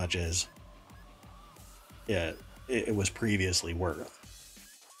worth as much as it was previously worth.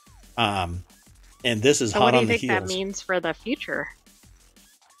 And this is So hot what do on you the think that heels. means for the future?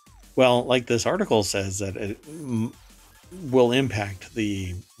 Well, like this article says that it will impact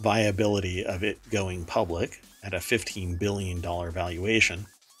the viability of it going public at a $15 billion valuation.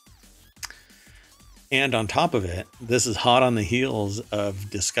 And on top of it, this is hot on the heels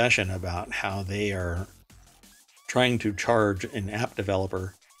of discussion about how they are trying to charge an app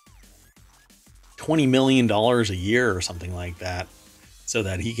developer $20 million a year or something like that so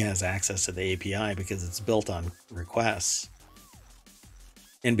that he has access to the API because it's built on requests.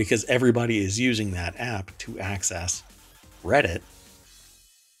 And because everybody is using that app to access Reddit,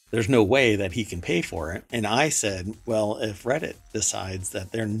 there's no way that he can pay for it. And I said, well, if Reddit decides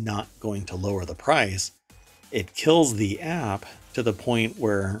that they're not going to lower the price, it kills the app to the point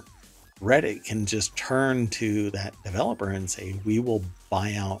where Reddit can just turn to that developer and say, we will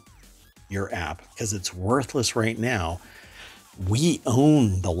buy out your app because it's worthless right now. We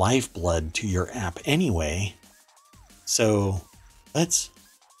own the lifeblood to your app anyway. So let's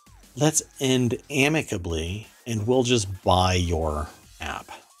end amicably and we'll just buy your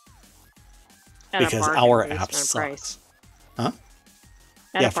app. At because a our bargain app basement sucks. price. Huh?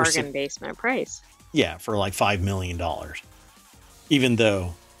 At Yeah, a for bargain basement price. Yeah, for like $5 million. Even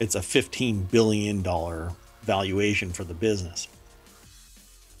though it's a $15 billion valuation for the business.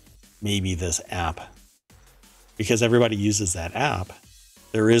 Maybe this app, because everybody uses that app,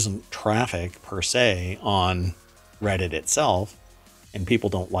 there isn't traffic per se on Reddit itself, and people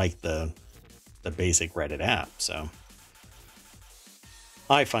don't like the basic Reddit app. So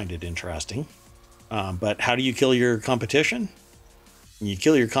I find it interesting. But how do you kill your competition? You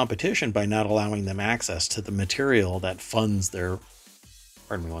kill your competition by not allowing them access to the material that funds their...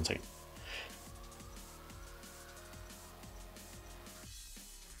 Pardon me one second.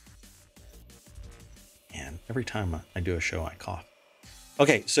 And every time I do a show, I cough.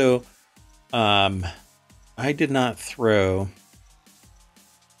 Okay, so I did not throw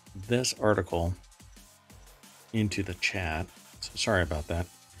this article into the chat. So sorry about that.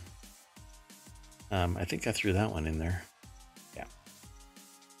 I think I threw that one in there. Yeah.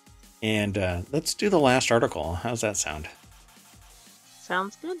 And let's do the last article. How's that sound?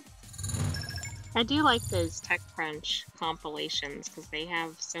 Sounds good. I do like those TechCrunch compilations because they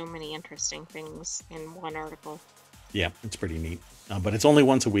have so many interesting things in one article. Yeah, it's pretty neat. But it's only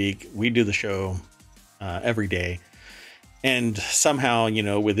once a week. We do the show every day. And somehow, you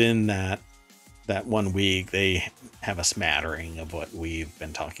know, within that 1 week, they have a smattering of what we've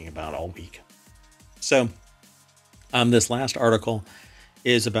been talking about all week. So this last article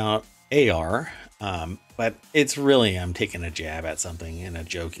is about AR, but it's really, I'm taking a jab at something in a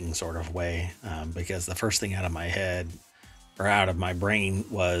joking sort of way, because the first thing out of my head or out of my brain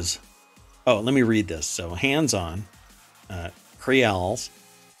was, oh, let me read this. So hands-on, Creal's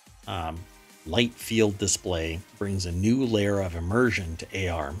light field display brings a new layer of immersion to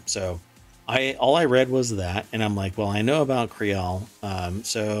AR. So all I read was that, and I'm like, well, I know about Creal,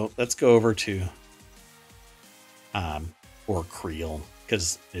 so let's go over to or Creel,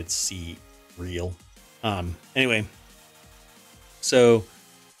 because it's C-Real. Anyway, so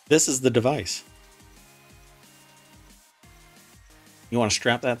this is the device. You want to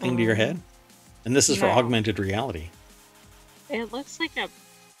strap that thing to your head? And this is for augmented reality. It looks like a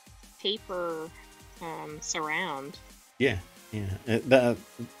paper surround. Yeah, yeah.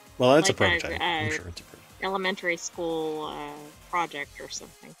 Well, it's a like prototype. I'm a sure it's a prototype. elementary school project or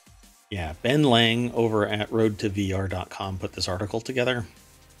something. Yeah, Ben Lang over at roadtovr.com put this article together.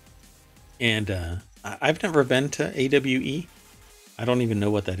 And I've never been to AWE. I don't even know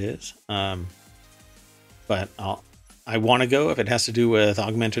what that is. But I want to go if it has to do with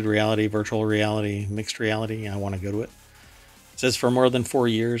augmented reality, virtual reality, mixed reality. I want to go to it. It says for more than 4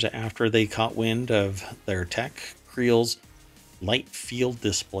 years after they caught wind of their tech, Creel's light field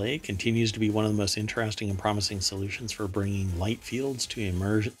display continues to be one of the most interesting and promising solutions for bringing light fields to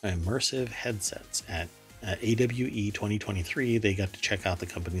immersive headsets. At AWE 2023, they got to check out the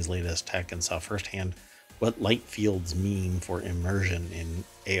company's latest tech and saw firsthand what light fields mean for immersion in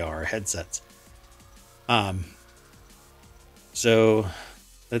AR headsets. So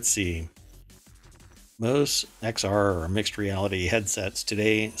let's see. Most XR or mixed reality headsets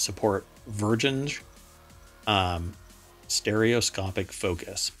today support Vergence stereoscopic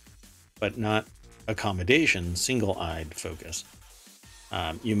focus, but not accommodation single-eyed focus.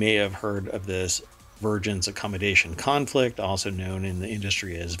 You may have heard of this Vergence accommodation conflict, also known in the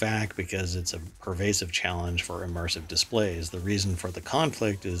industry as VAC, because it's a pervasive challenge for immersive displays. The reason for the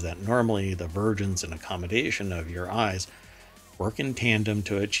conflict is that normally the Vergence and accommodation of your eyes work in tandem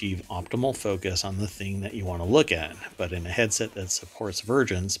to achieve optimal focus on the thing that you want to look at. But in a headset that supports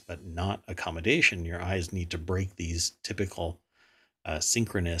Vergence but not accommodation, your eyes need to break these typical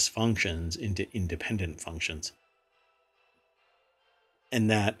synchronous functions into independent functions.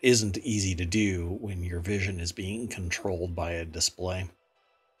 And that isn't easy to do when your vision is being controlled by a display.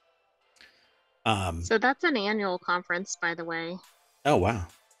 So that's an annual conference, by the way. Oh, wow.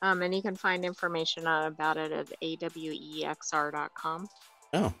 And you can find information about it at awexr.com.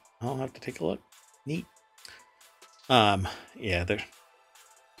 Oh, I'll have to take a look. Neat. Yeah, there.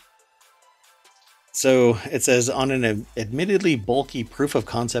 So it says on an admittedly bulky proof of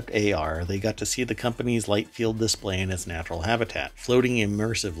concept AR, they got to see the company's light field display in its natural habitat, floating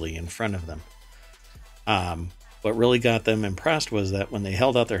immersively in front of them. What really got them impressed was that when they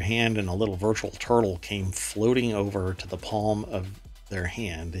held out their hand and a little virtual turtle came floating over to the palm of their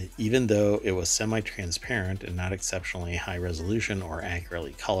hand, even though it was semi-transparent and not exceptionally high resolution or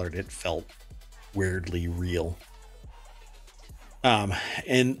accurately colored, it felt weirdly real.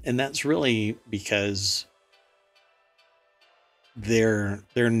 And that's really because they're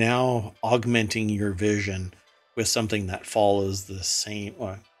now augmenting your vision with something that follows the same,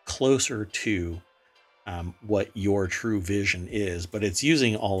 closer to what your true vision is, but it's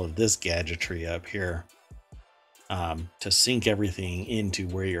using all of this gadgetry up here to sync everything into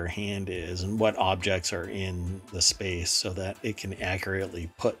where your hand is and what objects are in the space so that it can accurately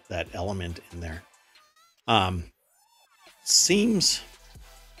put that element in there. Seems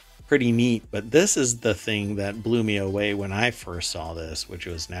pretty neat, but this is the thing that blew me away when I first saw this, which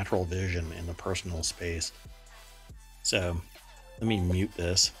was natural vision in the personal space. So let me mute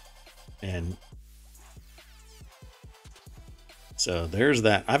this. And so there's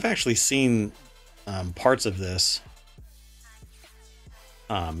that. I've actually seen parts of this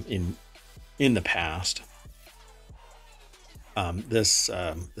in the past. This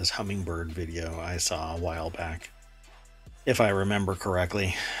hummingbird video I saw a while back, if I remember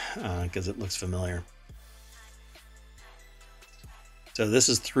correctly, because it looks familiar. So this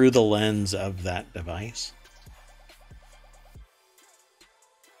is through the lens of that device.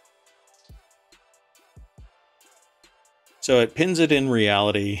 So it pins it in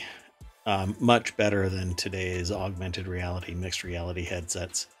reality much better than today's augmented reality, mixed reality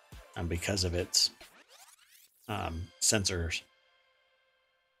headsets because of its sensors.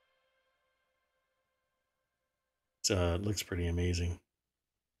 So it looks pretty amazing.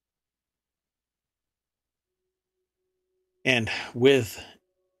 And with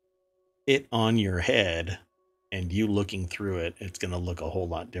it on your head and you looking through it, it's going to look a whole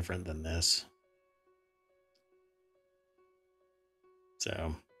lot different than this.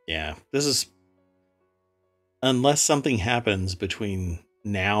 So, yeah, this is, unless something happens between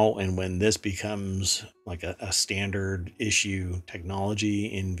now and when this becomes like a standard issue technology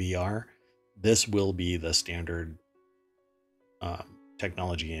in VR, this will be the standard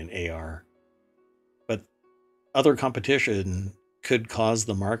technology in AR. But other competition could cause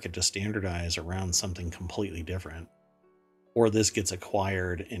the market to standardize around something completely different, or this gets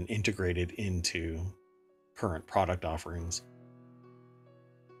acquired and integrated into current product offerings.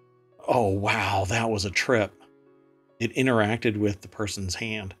 Oh, wow, that was a trip. It interacted with the person's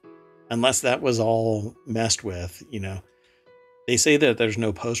hand. Unless that was all messed with, you know. They say that there's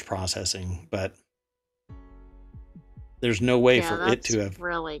no post-processing, but there's no way for it to have...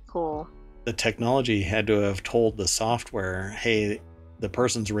 really cool. The technology had to have told the software, hey, the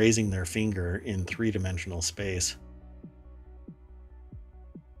person's raising their finger in 3-dimensional space.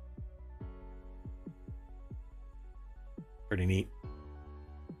 Pretty neat.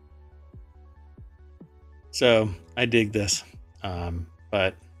 So I dig this.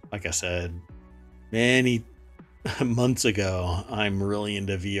 But like I said, many months ago, I'm really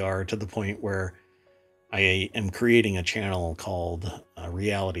into VR to the point where I am creating a channel called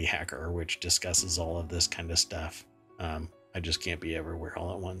Reality Hacker, which discusses all of this kind of stuff. I just can't be everywhere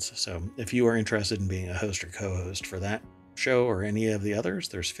all at once. So if you are interested in being a host or co-host for that show or any of the others,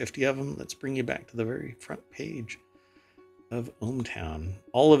 there's 50 of them. Let's bring you back to the very front page of ohmTown.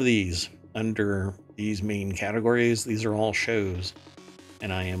 All of these under these main categories, these are all shows.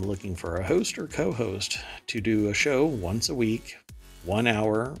 And I am looking for a host or co-host to do a show once a week, 1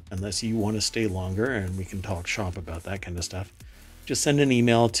 hour, unless you want to stay longer and we can talk shop about that kind of stuff. Just send an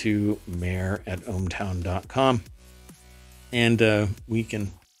email to mayor@ohmtown.com and we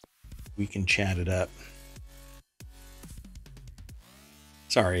can chat it up.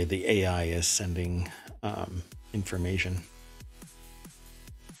 Sorry, the AI is sending information.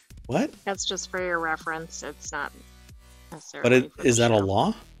 What? That's just for your reference. It's not necessarily. But is that a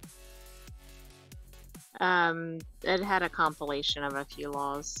law? It had a compilation of a few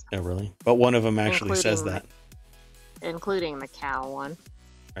laws. Oh, really? But one of them actually says that. Including the cow one.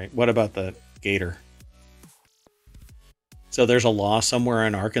 Right. What about the gator? So there's a law somewhere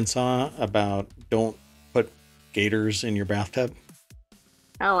in Arkansas about don't put gators in your bathtub?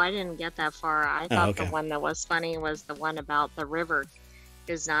 Oh, I didn't get that far. I thought okay. The one that was funny was the one about the river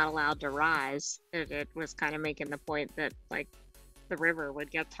is not allowed to rise. It was kind of making the point that, like, the river would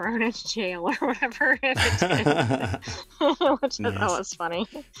get thrown in jail or whatever if it did. Which nice. I thought was funny.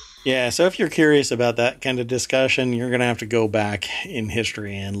 Yeah, so if you're curious about that kind of discussion, you're going to have to go back in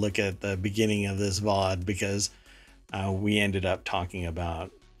history and look at the beginning of this VOD, because we ended up talking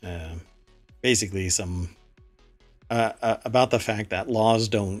about basically some about the fact that laws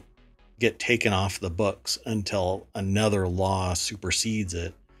don't get taken off the books until another law supersedes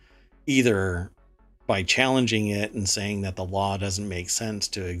it, either by challenging it and saying that the law doesn't make sense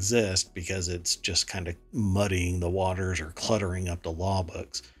to exist because it's just kind of muddying the waters or cluttering up the law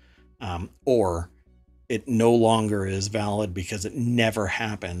books, or it no longer is valid because it never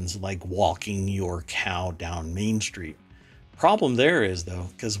happens, like walking your cow down Main Street. Problem there is, though,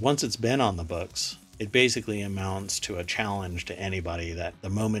 because once it's been on the books, it basically amounts to a challenge to anybody that the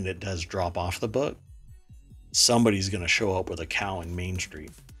moment it does drop off the book, somebody's going to show up with a cow in Main Street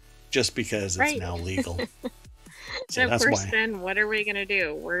just because it's now legal. So of course, then what are we going to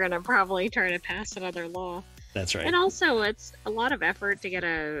do? We're going to probably try to pass another law. That's right. And also, it's a lot of effort to get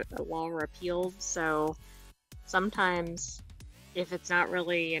a law repealed. So sometimes if it's not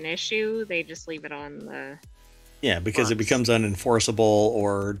really an issue, they just leave it on the... Yeah, because it becomes unenforceable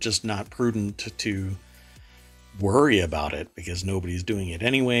or just not prudent to worry about it because nobody's doing it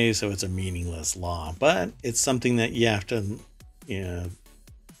anyway, so it's a meaningless law. But it's something that you have to,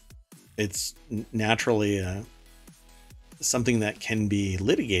 it's naturally something that can be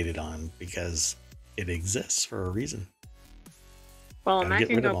litigated on because it exists for a reason. Well, and that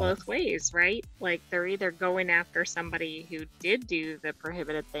can go both ways, right? Like, they're either going after somebody who did do the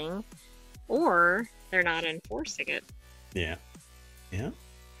prohibited thing, or they're not enforcing it. Yeah. Yeah.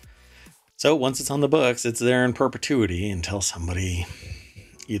 So once it's on the books, it's there in perpetuity until somebody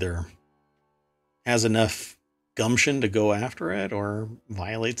either has enough gumption to go after it or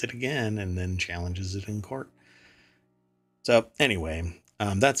violates it again and then challenges it in court. So anyway,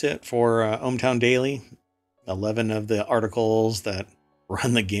 that's it for ohmTown Daily. 11 of the articles that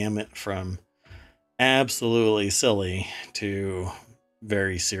run the gamut from absolutely silly to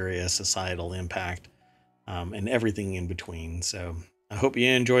very serious societal impact, and everything in between. So I hope you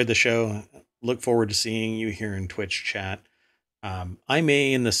enjoyed the show. Look forward to seeing you here in Twitch chat. I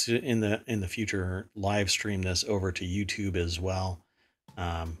may in the future live stream this over to YouTube as well.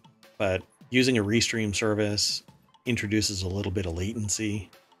 But using a restream service introduces a little bit of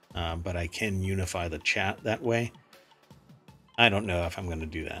latency, but I can unify the chat that way. I don't know if I'm going to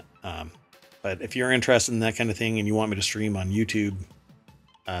do that. But if you're interested in that kind of thing and you want me to stream on YouTube,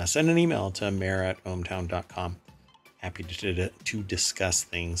 send an email to mayor@ohmtown.com. Happy to discuss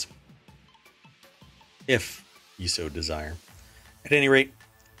things if you so desire. At any rate,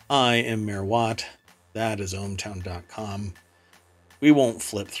 I am Mayor Watt. That is ohmtown.com. We won't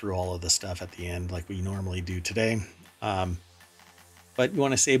flip through all of the stuff at the end like we normally do today. But you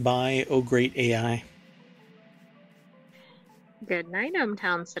want to say bye, oh great AI? Good night,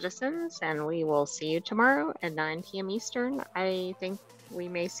 ohmTown citizens, and we will see you tomorrow at 9 p.m. Eastern. I think we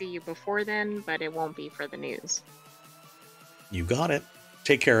may see you before then, but it won't be for the news. You got it.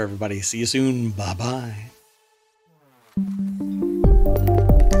 Take care, everybody. See you soon. Bye bye.